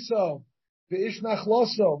Geberu Beiso, Ve'ish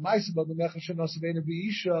Nachloso, Maisaba, B'mecha Shenosavena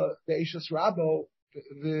V'isha, Ve'ishas Rabo,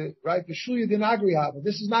 right, V'shuya Dinagri Hava.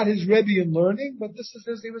 This is not his Rebbe in learning, but this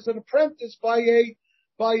is he was an apprentice by a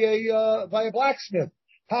blacksmith.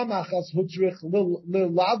 Tamachas Hutzrich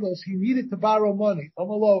Lavos, he needed to borrow money.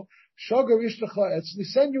 Amalo, Shogar Ishtacha,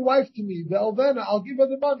 send your wife to me, the Elvena, I'll give her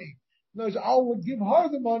the money. No, I would give her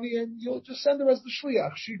the money and you'll just send her as the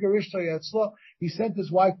shliach. Shigar Ishtacha, he sent his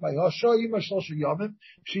wife by her. She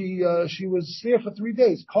was there for 3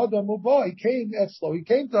 days. Kadam Uba, he came to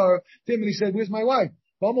her, to him and he said, where's my wife?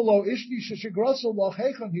 Amalo, Ishti Shashigraso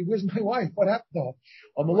Lachechan, where's my wife? What happened to her?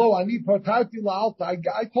 Amalo, I need Partarti La'alta, I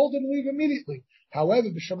told her to leave immediately. However,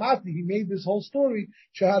 B'Shamati, he made this whole story,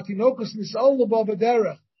 Shahatinokos Nis'ol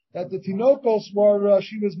B'Derech, that the Tinokos were,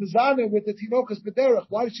 she was Mizana with the Tinokos B'Derech.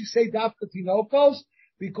 Why did she say Dafka Tinokos?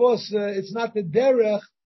 Because it's not the Derech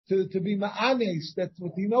to be Ma'anes, that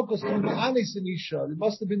with Tinokos to be Ma'anes in Isha. It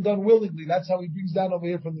must have been done willingly. That's how he brings down over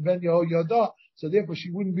here from the Ben Yehoyada. So therefore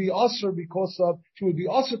she wouldn't be Asr she would be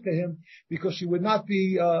Asr to him because she would not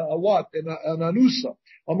be, an Anusa.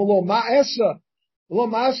 Amalo Ma'esa. I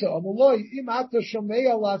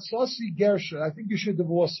think you should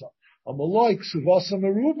divorce her. Her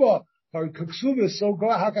ksuva is so good,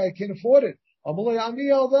 I can't afford it. I'll lend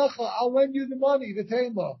you the money,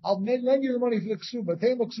 I'll lend you the money for the ksuva.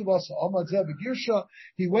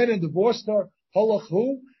 He went and divorced her.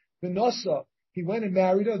 He went and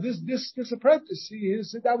married her. This apprentice,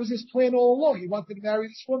 that was his plan all along. He wanted to marry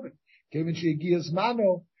this woman.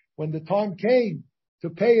 When the time came to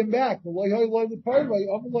pay him back, become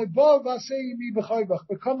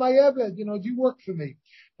my Eved, do you work for me?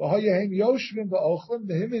 Him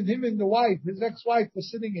and the wife, his ex-wife, were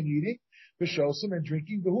sitting and eating, and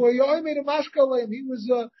drinking.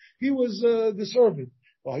 He was the servant.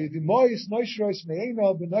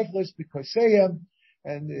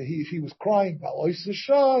 And he was crying. Rashi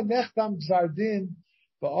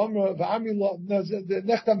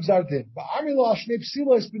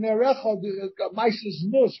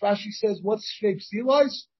says, what's Shnei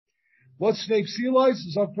Psilos? What's Shnei Psilos?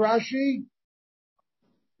 Is up Rashi.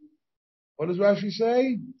 What does Rashi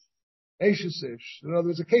say? Eishesish. In other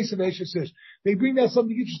words, a case of Eishesish. They bring out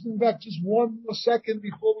something interesting back just 1 second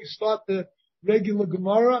before we start the regular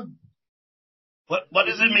Gemara. What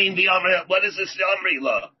does it mean, the Amri? What is this Amri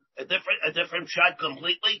law? A different shot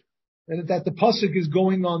completely? And that the pasuk is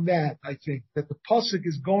going on that, I think. That the pasuk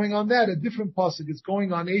is going on that, a different pasuk is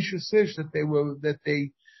going on Eishesish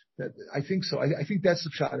I think so. I think that's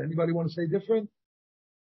the shot. Anybody want to say different?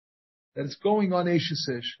 That it's going on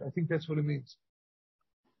Eishesish. I think that's what it means.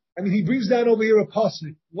 I mean, he brings down over here a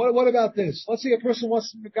pasuk. What about this? Let's say a person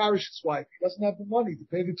wants to megarish his wife. He doesn't have the money to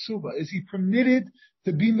pay the ksuba. Is he permitted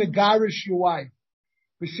to be megarish your wife?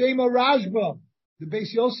 B'shema Rashba. The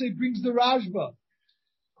Beis Yosef brings the Rashba.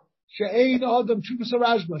 She'ein Adam, Chuvas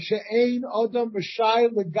Rashba. She'ein Adam Rashai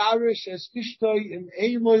legarish es ishtoi im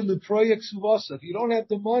einloi leproyek suvasa. If you don't have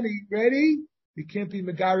the money ready, you can't be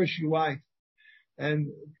megarish your wife.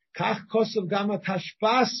 And kach kosav gama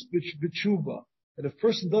tashpas b'tshuva. And if a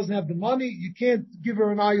person doesn't have the money, you can't give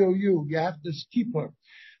her an IOU. You have to keep her.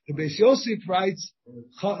 The Beis Yosef writes,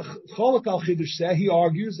 Cholak al Chidush Seh, he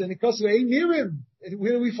argues, and because of ain't near him.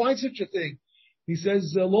 Where do we find such a thing? He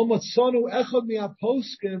says, Lo matzonu echad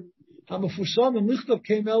mi'aposkim ha'mefushanim lichtav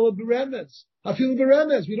kein ela beremes. Hafilu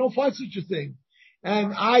beremes. We don't find such a thing.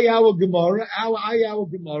 And our Gemara,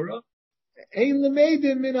 ain't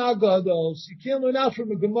lemeidim min agados. You can't learn out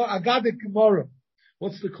from a Gemara, Agadic Gemara.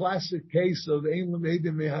 What's the classic case of ein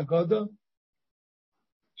lemeidim min agada?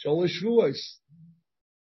 Sholosh Ruos.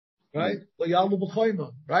 Right?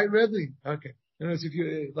 Right, Redley? Okay. If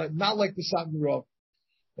you, not like the Satan Rav.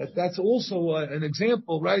 That's also an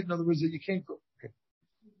example, right? In other words, that you can't go. Okay.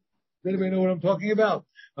 Does anybody know what I'm talking about?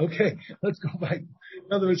 Okay, let's go back.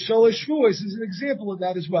 In other words, Sholosh Shvuos is an example of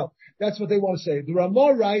that as well. That's what they want to say. The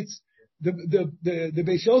Ramah writes, the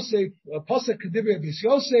Beis Yosef, Pasuk Kedivya Beis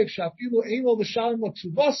Yosef, Shafilu Eino L'Shalom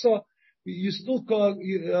L'Ksuvasa, you still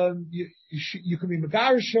you can be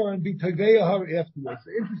Megarish her and be Taveya her afterwards.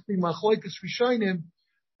 The interesting Machlokes Rishonim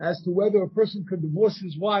as to whether a person could divorce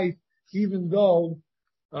his wife even though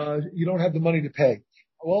you don't have the money to pay.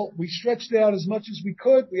 Well, we stretched out as much as we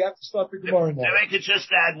could. We have to start the Gemara now. If I could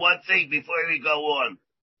just add one thing before we go on.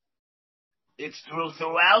 It's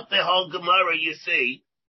throughout the whole Gemara you see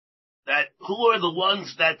that who are the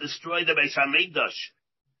ones that destroyed the Beis Hamikdash?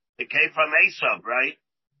 It came from Esav, right?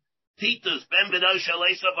 Titus, Ben Benosh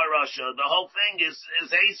Esav Arasha. The whole thing is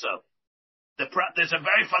Esav. There's a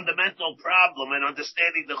very fundamental problem in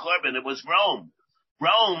understanding the Churban. It was Rome.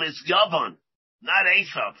 Rome is Yavon, not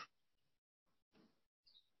Esav.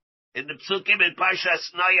 In the Psukim in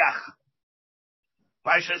Parshas Noach,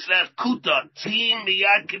 Parshas Noach, Kuta, Tzim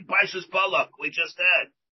Miyad Parshas Balak, we just had.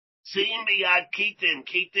 Tzim Miyad Gittin.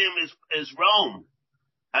 Gittin is Rome.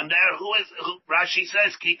 And there, Rashi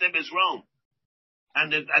says Gittin is Rome.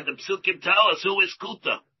 And the Psukim tell us who is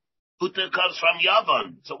Kuta. Kuta comes from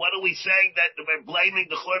Yavon. So what are we saying that we're blaming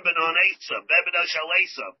the Churban on Esav? Bebenosh al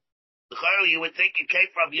Esav. The Churban, you would think it came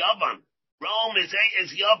from Yavon. Rome is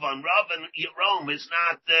Yavon. Rome is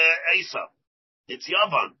not Esav. It's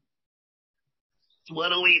Yavon. So what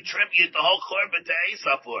do we attribute the whole Churban to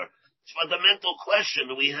Esav for? It's a fundamental question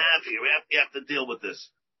that we have here. We have to deal with this.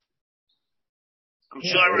 I'm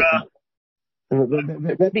sure.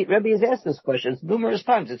 Rabbi has asked this question numerous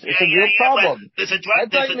times. It's a real problem. There's a Drashas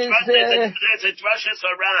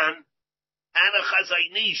Haran and a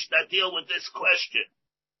Chazaynish that deal with this question.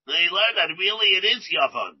 Now you learn that really it is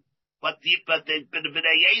Yavon, but the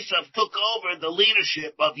Bnei Yosef took over the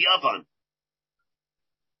leadership of Yavon.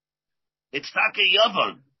 It's Taka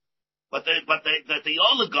Yavon, but the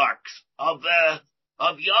oligarchs of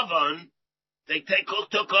Yavon they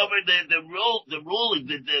took over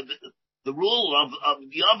the rule of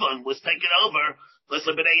Yavon was taken over because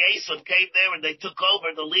the Bnei Yosef came there and they took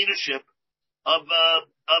over the leadership of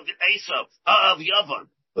Yavon.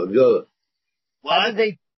 How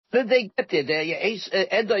did they get there?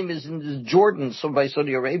 Edom is in Jordan, so by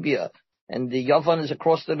Saudi Arabia, and the Yavan is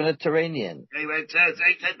across the Mediterranean. That's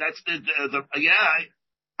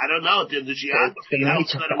I don't know. The geography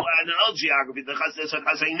helps. I don't know geography. There's a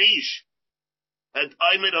Chazanish. And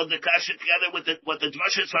Ayman on the Kasha together with what the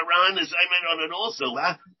Drashas Haran is Ayman on it also.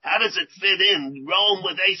 How does it fit in? Rome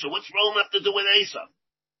with Asa. What's Rome have to do with Asa?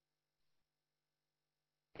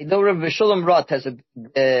 You know, Rabbi Shulam Rot has a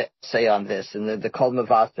say on this in the Kol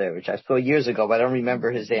Mavaser, which I saw years ago, but I don't remember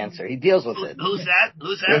his answer. He deals with it. Who's that?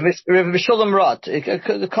 Rabbi Shulam Rot,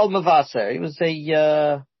 the Kol Mavaser. He was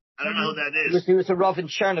I don't know who that is. He was a Rav in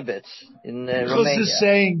Chernovitz in Romania.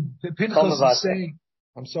 Pinchas is saying,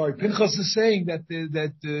 I'm sorry, Pinchas is saying that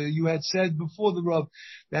you had said before the Rav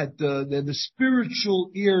that the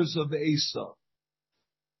spiritual ears of Asa.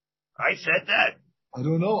 I said that. I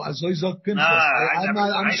don't know. I saw Pinchas. I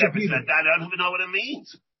never said that. I don't even know what it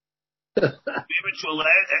means. Spiritual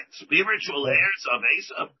heirs of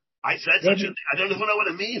Asa. I said such a thing. I don't even know what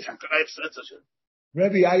it means. How could I have said such a thing?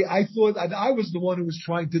 Rebbe, I thought I was the one who was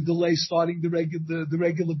trying to delay starting the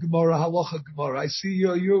regular Gemara, Halacha Gemara. I see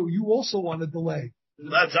you also want to delay.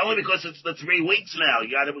 That's only because it's the 3 weeks now. We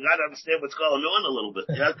got to understand what's going on a little bit.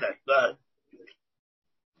 Yeah, okay, go ahead.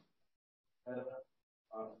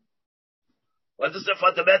 What is the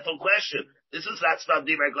fundamental question? This is not Stam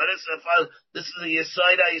Divrei Kodesh. This is the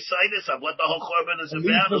Yesaitis of what the whole Korban is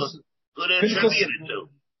about. Who to attribute it to?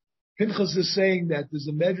 Pinchas is saying that there's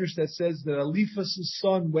a medrash that says that Eliphaz'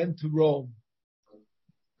 son went to Rome.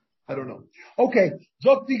 I don't know. Okay,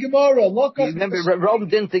 Zok the Gemara. Remember, Rome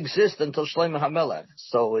didn't exist until Shlomo HaMelech,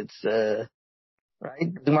 so it's right.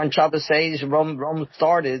 The Gemara in Shabbos says Rome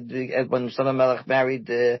started when Shlomo HaMelech married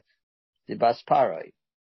the Bas Parai.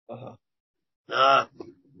 From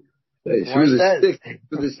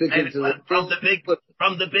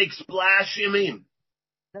the big splash, you mean?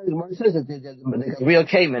 The Gemara says that the real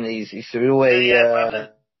caveman, he threw away.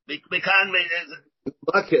 From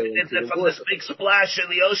this big splash in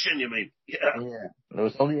the ocean, you mean? Yeah. It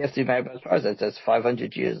was only after he married Bas Parai. That's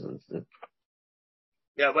 500 years.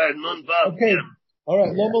 Yeah, we're Nun Vav. Okay. All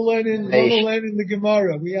right. Loma learning the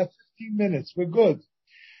Gemara. We have 15 minutes. We're good.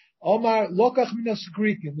 Omar lokach min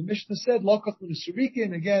asrikin. The Mishnah said lokach min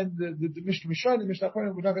asrikin. Again, the Mishnah Mishnah, the Mishnah.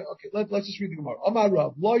 We're not going. Okay, let's just read the Gemara. Omar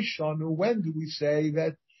Rav loishanu. When do we say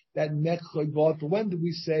that mekach batel? When do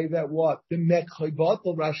we say that what the mekach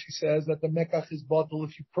batel? Rashi says that the mekach is batel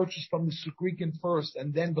if you purchase from the sukrikin first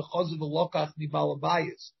and then because of the lokach ni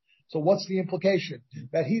balabayis. So what's the implication?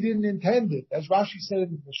 That he didn't intend it, as Rashi said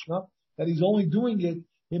in the Mishnah, that he's only doing it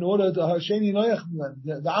in order to Hasheni Noyach,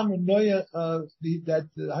 the Amr Noyach, that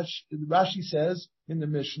Rashi says in the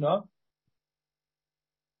Mishnah,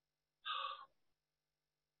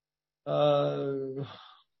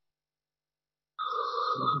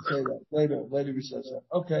 say that later he says that.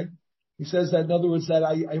 Okay. He says that in other words that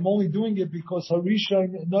I'm only doing it because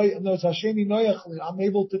Hasheni Noyach, I'm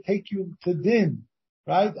able to take you to Din,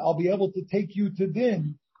 right? I'll be able to take you to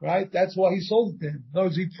Din. Right? That's why he sold it to him. No,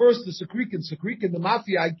 he first the Sekrikin, the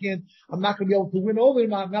mafia, I'm not going to be able to win over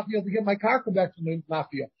him. I'm not going to be able to get my karka back from the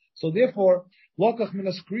mafia. So therefore, lokach min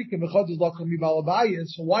Sekrikin, mechad is lokach mi balabayis.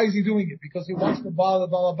 So why is he doing it? Because he wants the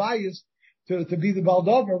balabayis to be the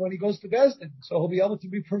baldover when he goes to Bezdin. So he'll be able to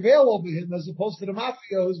prevail over him as opposed to the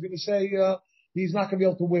mafia who's going to say, he's not going to be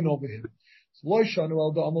able to win over him. That's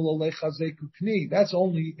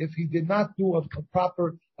only if he did not do a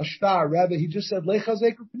proper ashtar. Rather, he just said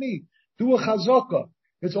lechazeku kni. Do a chazaka.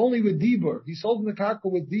 It's only with dibur. He sold him the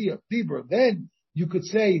karka with dibur. Then you could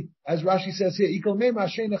say, as Rashi says here, ikol mem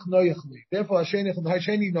hashenach noyachli. Therefore, hashenach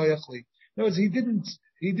hasheni noyachli. In other words, he didn't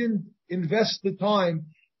invest the time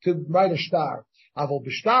to write a shtar. Aval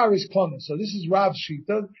b'shtar is common. So this is Rav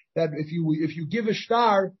Shita, that if you give a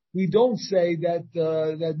shtar, we don't say that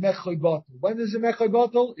mechoi batel. When is a mechoi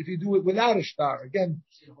batel? If you do it without a shtar. Again,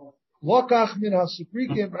 lokach min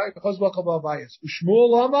hasukrikim, right? Because lokach b'avayis.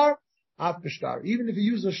 Ushmuel Amar, af b'shtar. Even if you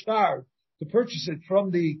use a shtar to purchase it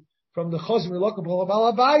from the chosmi lokach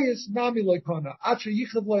b'avayis, nami loikona. Acha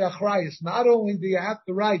yichad lo achrayis. Not only do you have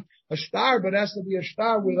to write a shtar, but it has to be a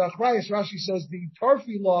shtar with achrayis. Rashi says the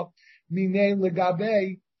Torfi law, minei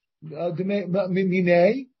legabe,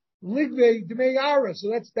 minei, ligve demei ara. So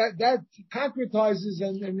that concretizes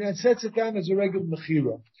and sets it down as a regular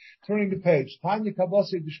mechira. Turning the page. Tanya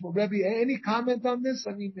Kabase Bishmo Rebbe. Any comment on this?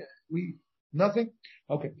 I mean, nothing?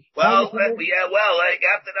 Okay. Well, you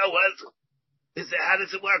have to know how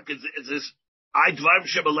does it work? Is this I dvarm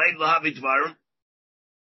shebalein lahavi dvarm?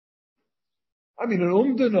 I mean, an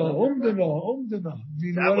umdana.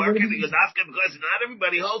 It's not working because not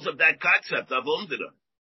everybody holds up that concept of umdana.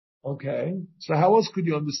 Okay. So how else could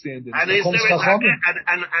you understand it? And is there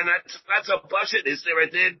and that's a bullshit. Is there a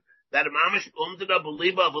din that a mamish umdana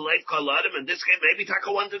believa of a life kaladim, in this case, maybe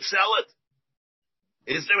Taka wanted to sell it.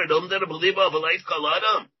 Is there an umdana believa of a life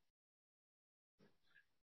kaladim?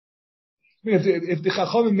 If the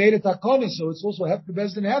Chachamim made it takana, so it's also hefker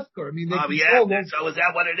beis din hefker. I mean, they yeah. So is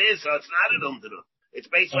that what it is? So it's not an umdana. It's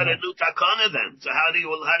based on a new takana then. So how do you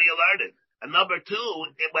learn it? And number two,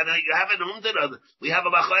 when you have an umdana, we have a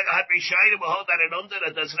machlekes rishayim who hold that an umdana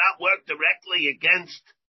does not work directly against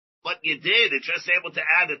what you did. It's just able to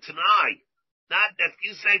add a tanai. Not if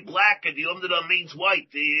you say black and the umdana means white,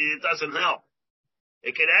 it doesn't help.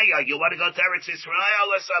 It can, hey, you want to go to Eretz Yisrael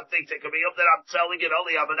or something, it can be that I'm selling it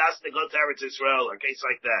only, I'm asked to go to Eretz Yisrael or a case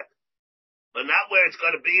like that. But not where it's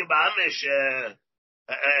going to be a mamish,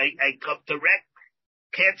 a direct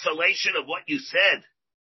cancellation of what you said.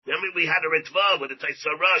 Remember we had a ritva with a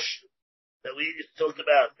Taisa Rush that we talked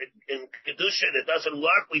about in Kedushin. It doesn't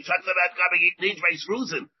work. We talked about Nidreis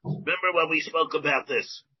Ruzin. Remember when we spoke about this?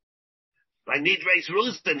 By Nidreis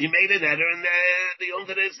Ruzin, he made an header, and the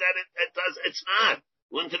only is that it does. It's not.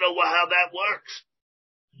 We want to know how that works.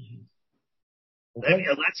 Okay. Maybe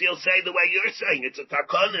unless you'll say the way you're saying, it's a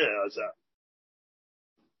takana.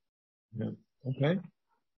 Yeah. Okay.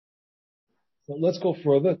 So let's go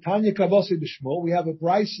further. Tanya Kavasi de Shmuel. We have a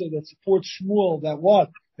brisa that supports Shmuel that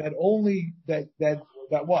what? That only that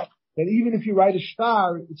what? That even if you write a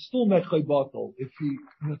star, it's still mechai batal. If he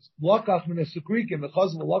lakach min esukrikim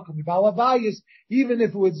because of lakach mibal abayis, even if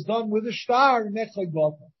it was done with a star, mechai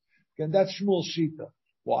batal. And that's Shmuel's shita.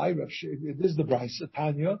 Why? This is the brisa.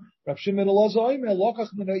 Tanya. Rav Shimon Elazar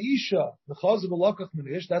lakach min ha'isha because of lakach min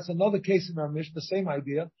ish. That's another case in our Mishnah. The same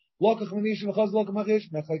idea. Because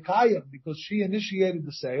she initiated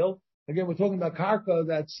the sale. Again, we're talking about karka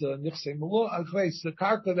that's nichsei mulu. The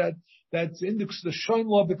karka that's index the shoin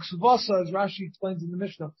law b'ksuvasa, as Rashi explains in the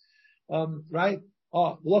Mishnah, right?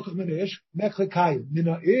 Lokach min ish mechlei kayim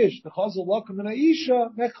mina ish because of lokach min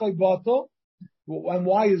isha mechlei bato. And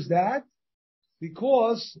why is that?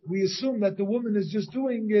 Because we assume that the woman is just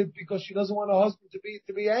doing it because she doesn't want her husband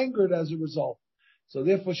to be angered as a result. So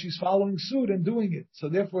therefore, she's following suit and doing it. So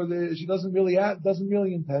therefore, she doesn't really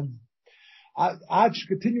intend.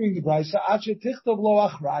 Continuing the brisa,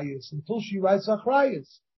 until she writes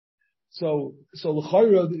achrayis. So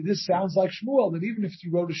l'chayra, this sounds like Shmuel that even if she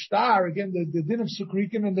wrote a star, again, the din of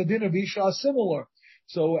sukrikim and the din of isha are similar.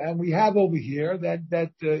 So, and we have over here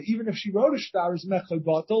that even if she wrote a star is mechel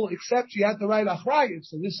batal, except she had to write achrayis.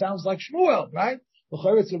 So this sounds like Shmuel, right?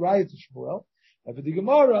 L'chayra, it's a raya to Shmuel. And for the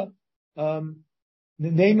Gemara,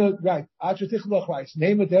 name it right.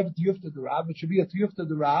 Name it Yufta the Rav. It should be a Yufta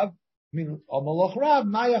the Rav. I mean, Amalach Rav.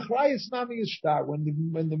 Ma'achrayis nami is star. When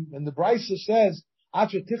the brisa says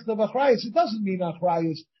Achatichta v'achrayis, it doesn't mean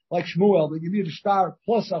achrayis like Shmuel that you need a star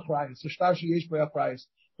plus achrayis, a star sheyesh by achrayis,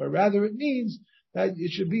 but rather it means that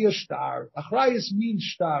it should be a star. Achrayis means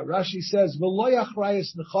star. Rashi says v'loy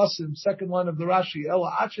achrayis nechasim. Second line of the Rashi.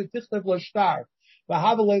 Ela Achatichta v'star.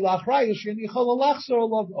 V'havelei lachrayis yenichol lachzor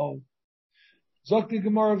alav. Zokti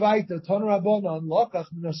Gemara Vaita, Ton Rabbanon,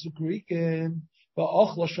 Lokach min Sukrikim,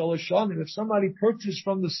 Ba'ochla Shaloshanim. If somebody purchased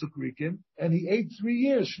from the Sukrikim and he ate 3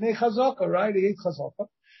 years, Shnei Chazaka, right? He ate Chazaka,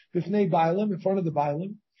 B'fnei Bailim, in front of the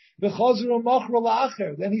Bailim, V'chazer Machra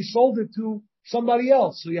La'acher. Then he sold it to somebody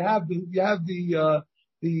else. So he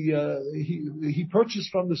purchased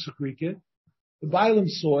from the Sukrikim. The Bailim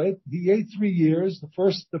saw it. He ate 3 years. The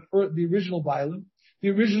original Bailim. The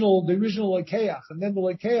original lekeach, and then the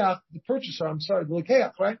lekeach, the purchaser, the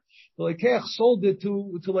lekeach, right? The lekeach sold it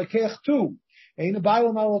to lekeach too. Ein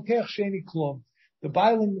bailam al lekeach sheni klum. The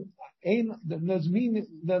bailam does mean,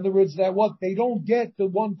 in other words, that what they don't get the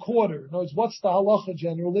 1 quarter. In other words, what's the halacha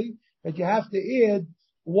generally? That you have to add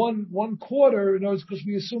one quarter. In other words, because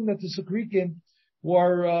we assume that the Sukrikim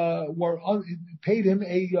paid him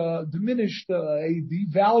a diminished, a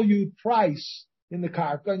devalued price in the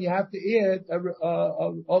karka, and you have to add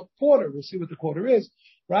a quarter. We'll see what the quarter is,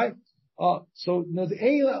 right? So because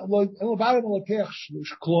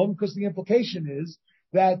the implication is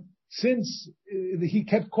that since he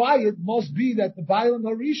kept quiet, must be that the Bailam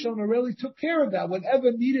Harishon really took care of that.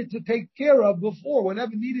 Whatever needed to take care of before,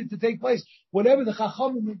 whatever needed to take place, whatever the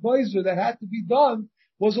Chachamim advisor that had to be done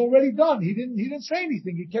was already done. He didn't say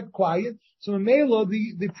anything. He kept quiet. So in Mela,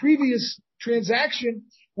 the previous transaction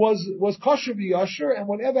was kosher v'yasher, and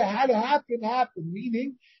whatever had to happen, happened,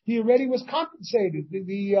 meaning he already was compensated.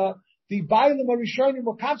 The Bailam Harishonim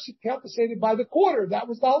were compensated by the quarter. That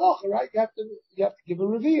was the halacha, right? You have to give a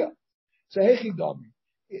revi'ah. So hechidami.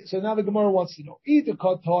 So now the Gemara wants to know. Either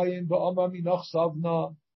katayin ba'amar minach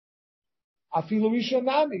savna. Afilu Rishon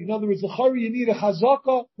Nami. In other words, the Chari, you need a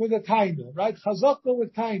Chazaka with a Taina, right? Chazaka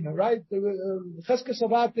with Taina, right? Cheskes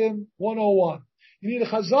Abatim 101. You need a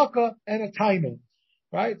Chazaka and a Taina,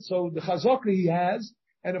 right? So the Chazaka he has,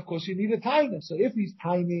 and of course you need a Taina. So if he's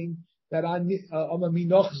timing that I'm a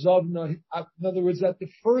Minoch Zavna, in other words, that the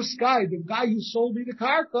first guy, the guy who sold me the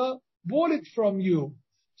Karka, bought it from you.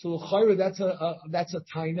 So the Chari, that's a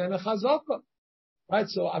Taina and a Chazaka. Right,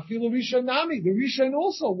 so afilu Rishon Nami, the Rishon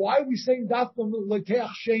also. Why are we saying that from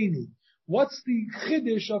Lekeach Sheni? What's the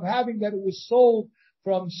chiddush of having that it was sold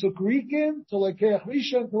from Sukrikim to Lekeach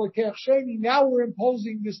Rishon to Lekeach Sheni? Now we're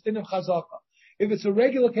imposing this din of Chazaka. If it's a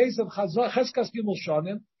regular case of Cheskas Gimel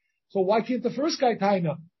Shanim, so why can't the first guy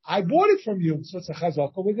taina? I bought it from you, so it's a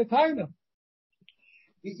Chazaka with a taina.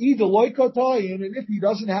 Either loikotayin, and if he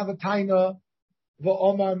doesn't have a taina,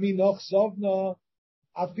 v'omar minoch zovna.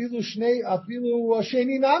 Afilu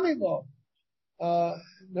sheni nami lo.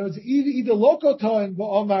 There's either lokotoin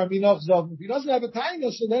v'omar minoch zov. If he doesn't have a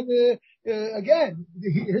taina, so then again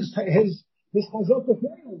his chazaka fails. His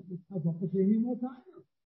chazaka sheni no taina.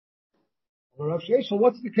 So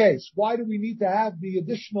what's the case? Why do we need to have the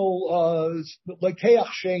additional lekeach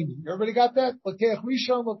sheni? Everybody got that? Lekeach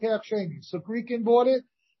rishon, lekeach sheni. So Greekin bought it.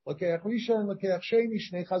 Lekeach rishon, lekeach sheni.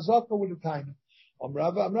 Shnei chazaka with a taina.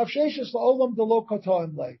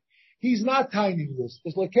 He's not timing this.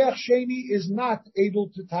 This Lekeach Sheni is not able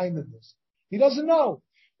to time this. He doesn't know.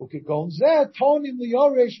 Even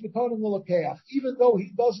though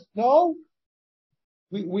he doesn't know,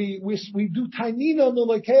 we do tainina on the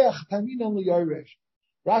Lekeach, tainina on the Yoresh.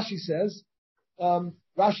 Rashi says,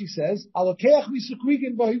 Alekeach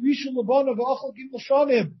misukrigen v'hirishon lebana v'achal gimel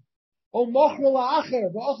shanim. O machra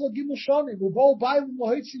la'acher v'achal gimel shanim. V'bol bailim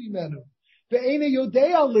l'hoitzin imenu. He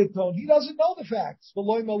doesn't know the facts. Why?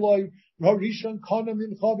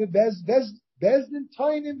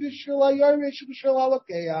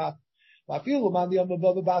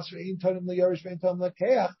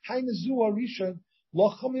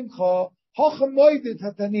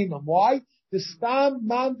 The stam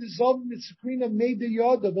man dissolved mitzakrina made the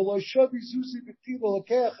yoda v'lo shavi zusi b'tiva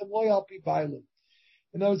lakeach and lo yalpi bailim.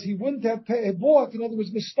 In other words, he wouldn't have bought. In other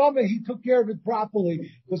words, Mistama, he took care of it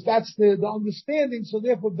properly because that's the understanding. So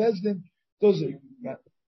therefore, Bezdin does it.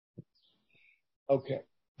 Okay.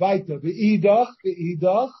 Weiter. Ve'idach.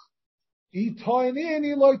 Itoinin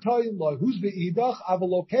iloi toin loi. Who's ve'idach?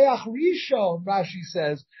 Avalokeach rishon. Rashi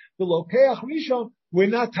says the lokeach rishon. We're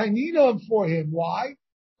not tainina for him. Why?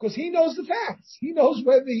 Because he knows the facts. He knows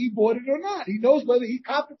whether he bought it or not. He knows whether he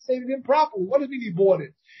compensated him properly. What does it mean he bought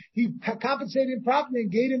it? He compensated him properly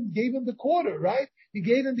and gave him the quarter, right? He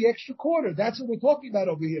gave him the extra quarter. That's what we're talking about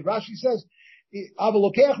over here. Rashi says, the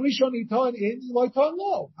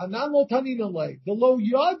lo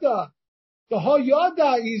yada, the ha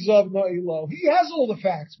yada is of no ilo. He has all the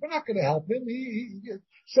facts. We're not going to help him. He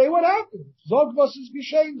say what happened. Zog versus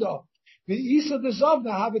Bishendo. The Isa the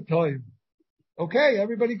Zavna have a time. Okay,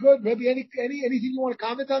 everybody good? Rebbe, anything you want to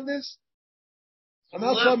comment on this? I'm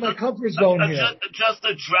outside my comfort zone here. Just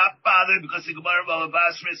a drop bother because the Gemara Baba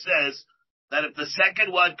Basra says that if the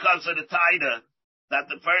second one comes at a taina, that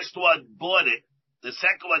the first one bought it, the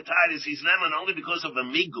second one taina is he's neman only because of a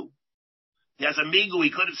migu. He has a migu, he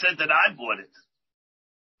could have said that I bought it.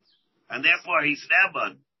 And therefore he's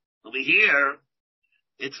neman. Over here,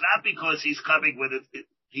 it's not because he's coming with it.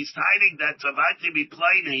 He's taining that Tavati be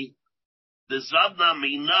plainy. The Zavna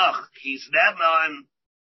Minach, he's neman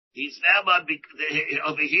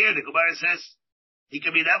over here. The Gemara says he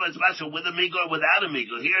can be neman special with a migu or without a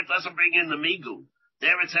migu. Here it doesn't bring in the migu.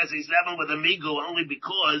 There it says he's neman with a migu only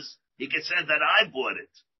because he can say that I bought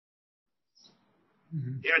it.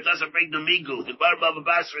 Mm-hmm. Here it doesn't bring the migu. The Gemara Baba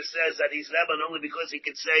Basra says that he's neman only because he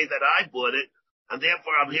can say that I bought it, and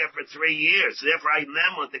therefore I'm here for 3 years. Therefore I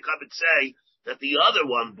neman to come and say that the other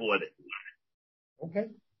one bought it.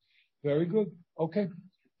 Okay. Very good. Okay.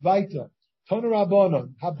 Weiter. Tonu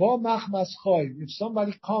Rabbanon. Habo machmas choy. If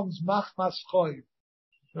somebody comes machmas choy.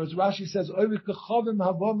 As Rashi says, Oivik kechavim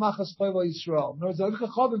habo machmas choy va Yisrael. In other words, Oivik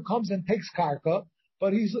kechavim comes and takes karka,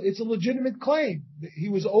 but it's a legitimate claim. He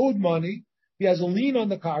was owed money. He has a lien on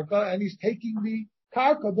the karka, and he's taking the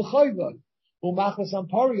karka b'choyva. Umachmas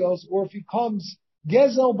amparios, or if he comes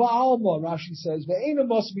gezel ba'alma, Rashi says, ve'ena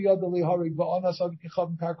must be other liharig va'onas Oivik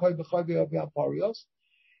kechavim karkoy b'choyva amparios.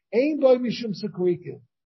 Ein boy mishum sekrikin,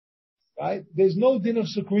 right? There's no din of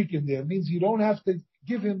sekrikin there. It means you don't have to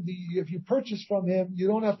give him if you purchase from him, you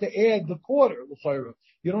don't have to add the quarter,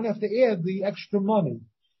 you don't have to add the extra money.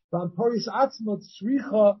 The Amparis Atzma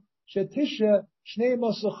tzricha shetisha shnei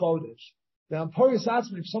masa chodesh. The Amparis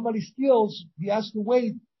Atzma, if somebody steals, he has to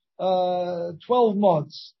wait 12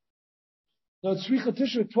 months. No, it's Tzricha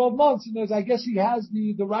Tisha 12 months, and I guess he has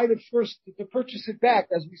the right at first to purchase it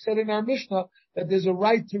back, as we said in our Mishnah, that there's a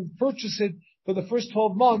right to purchase it for the first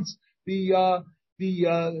 12 months. The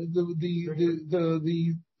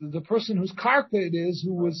person whose karka it is,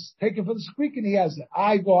 who was taken for the Sukrikin, he has it.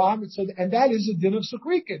 And that is a din of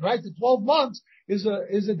Sukrikin, right? The 12 months is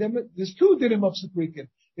a din, there's two dinim of Sukrikin.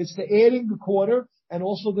 It's the adding the quarter, and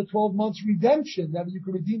also the 12 months redemption, that you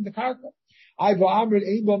can redeem the karka.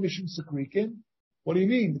 What do you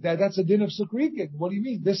mean? That's a din of Sukrikin. What do you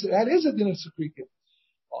mean? That is a din of Sukrikin.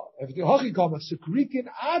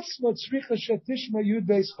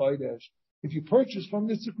 If you purchase from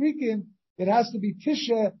the Sukrikin, it has to be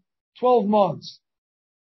Tisha 12 months.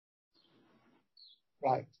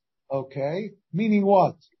 Right. Okay. Meaning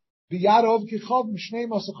what? Rashi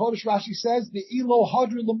says the ilo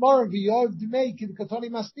hadri lamar v'yov d'mei k'katani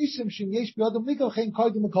masnisim shem yesh b'adam likal chen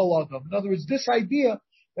kodim kol adam. In other words, this idea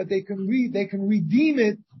that they can redeem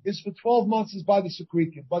it is for 12 months is by the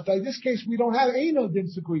Sukrikin. But by this case, we don't have Eino din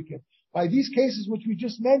Sukrikin. By these cases which we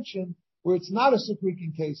just mentioned, where it's not a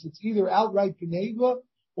Sukrikin case, it's either outright Geneva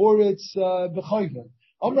or it's B'chayven.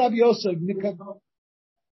 Rabbi Yosef,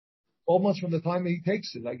 12 months from the time that he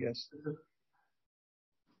takes it, I guess.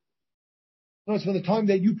 No, it's from the time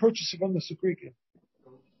that you purchase it from the Sukrikin.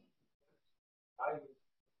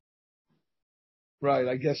 Right,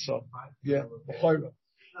 I guess so. Yeah, L'chayra.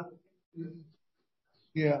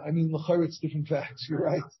 Yeah, I mean, L'chayra, it's different facts. You're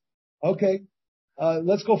right. Okay,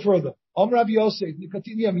 let's go further. Rabbi Yosef, you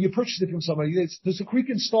purchased it from somebody. The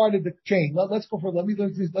Sukrikin started the chain. Let's go further.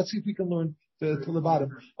 Let's see if we can learn to the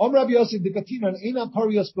bottom. Rabbi Yosef,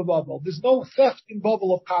 there's no theft in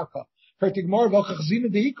bubble of karka. We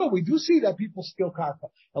do see that people steal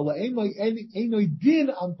karka.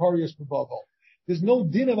 There's no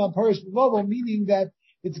din of amparius b'bavo, meaning that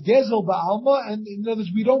it's gezel ba'alma, and in other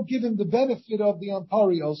words, we don't give him the benefit of the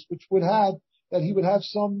amparios, which would have, that he would have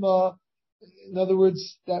some, in other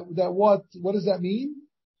words, that what does that mean?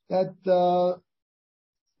 That, the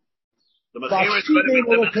Mechira is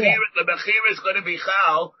going to be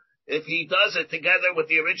chal if he does it together with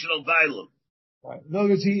the original Vailum. Right. In other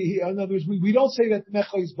words, we don't say that the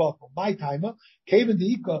Mecha is Bakel. My timer, Kaven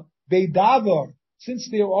Deika, Beidavar, since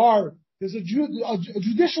there's a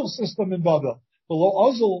judicial system in Babel, below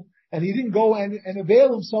Ozil, and he didn't go and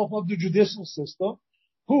avail himself of the judicial system.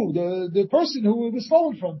 Who? The person who it was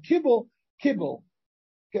stolen from. Kibble,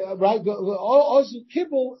 right? Ozil,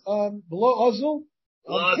 Kibble, below Ozil.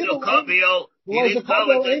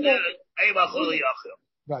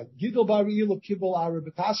 Right. Gidol bar Re'ilo, Kibble,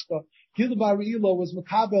 Arabataska. Gidol bar Re'ilo was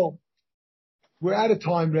Makabel. We're out of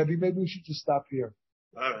time, Rebbe. Maybe we should just stop here.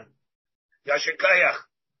 All right. Yashikayach.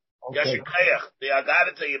 Okay. Yashikayach. I got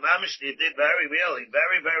it to you, Mamish. You did very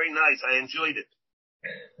very nice. I enjoyed it.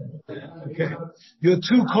 Okay. You're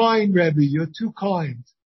too kind, Rebbe. You're too kind.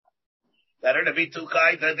 Better to be too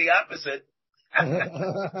kind than the opposite.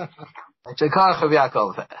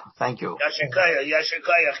 Thank you. Yashikayach,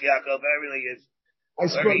 Yaakov. That really is.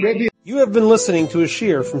 You have been listening to a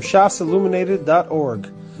shiur from shasilluminated.org.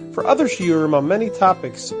 For other shiurim on many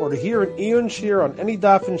topics, or to hear an Eon shiur on any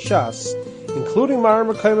daf in Shas, including Mara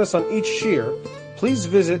Mekaymas on each shiur, please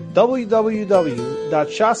visit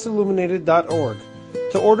www.shasilluminated.org.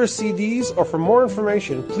 To order CDs or for more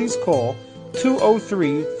information, please call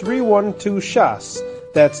 203-312-SHAS.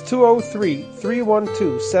 That's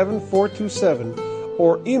 203-312-7427,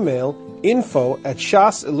 or email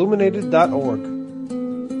info@shasilluminated.org.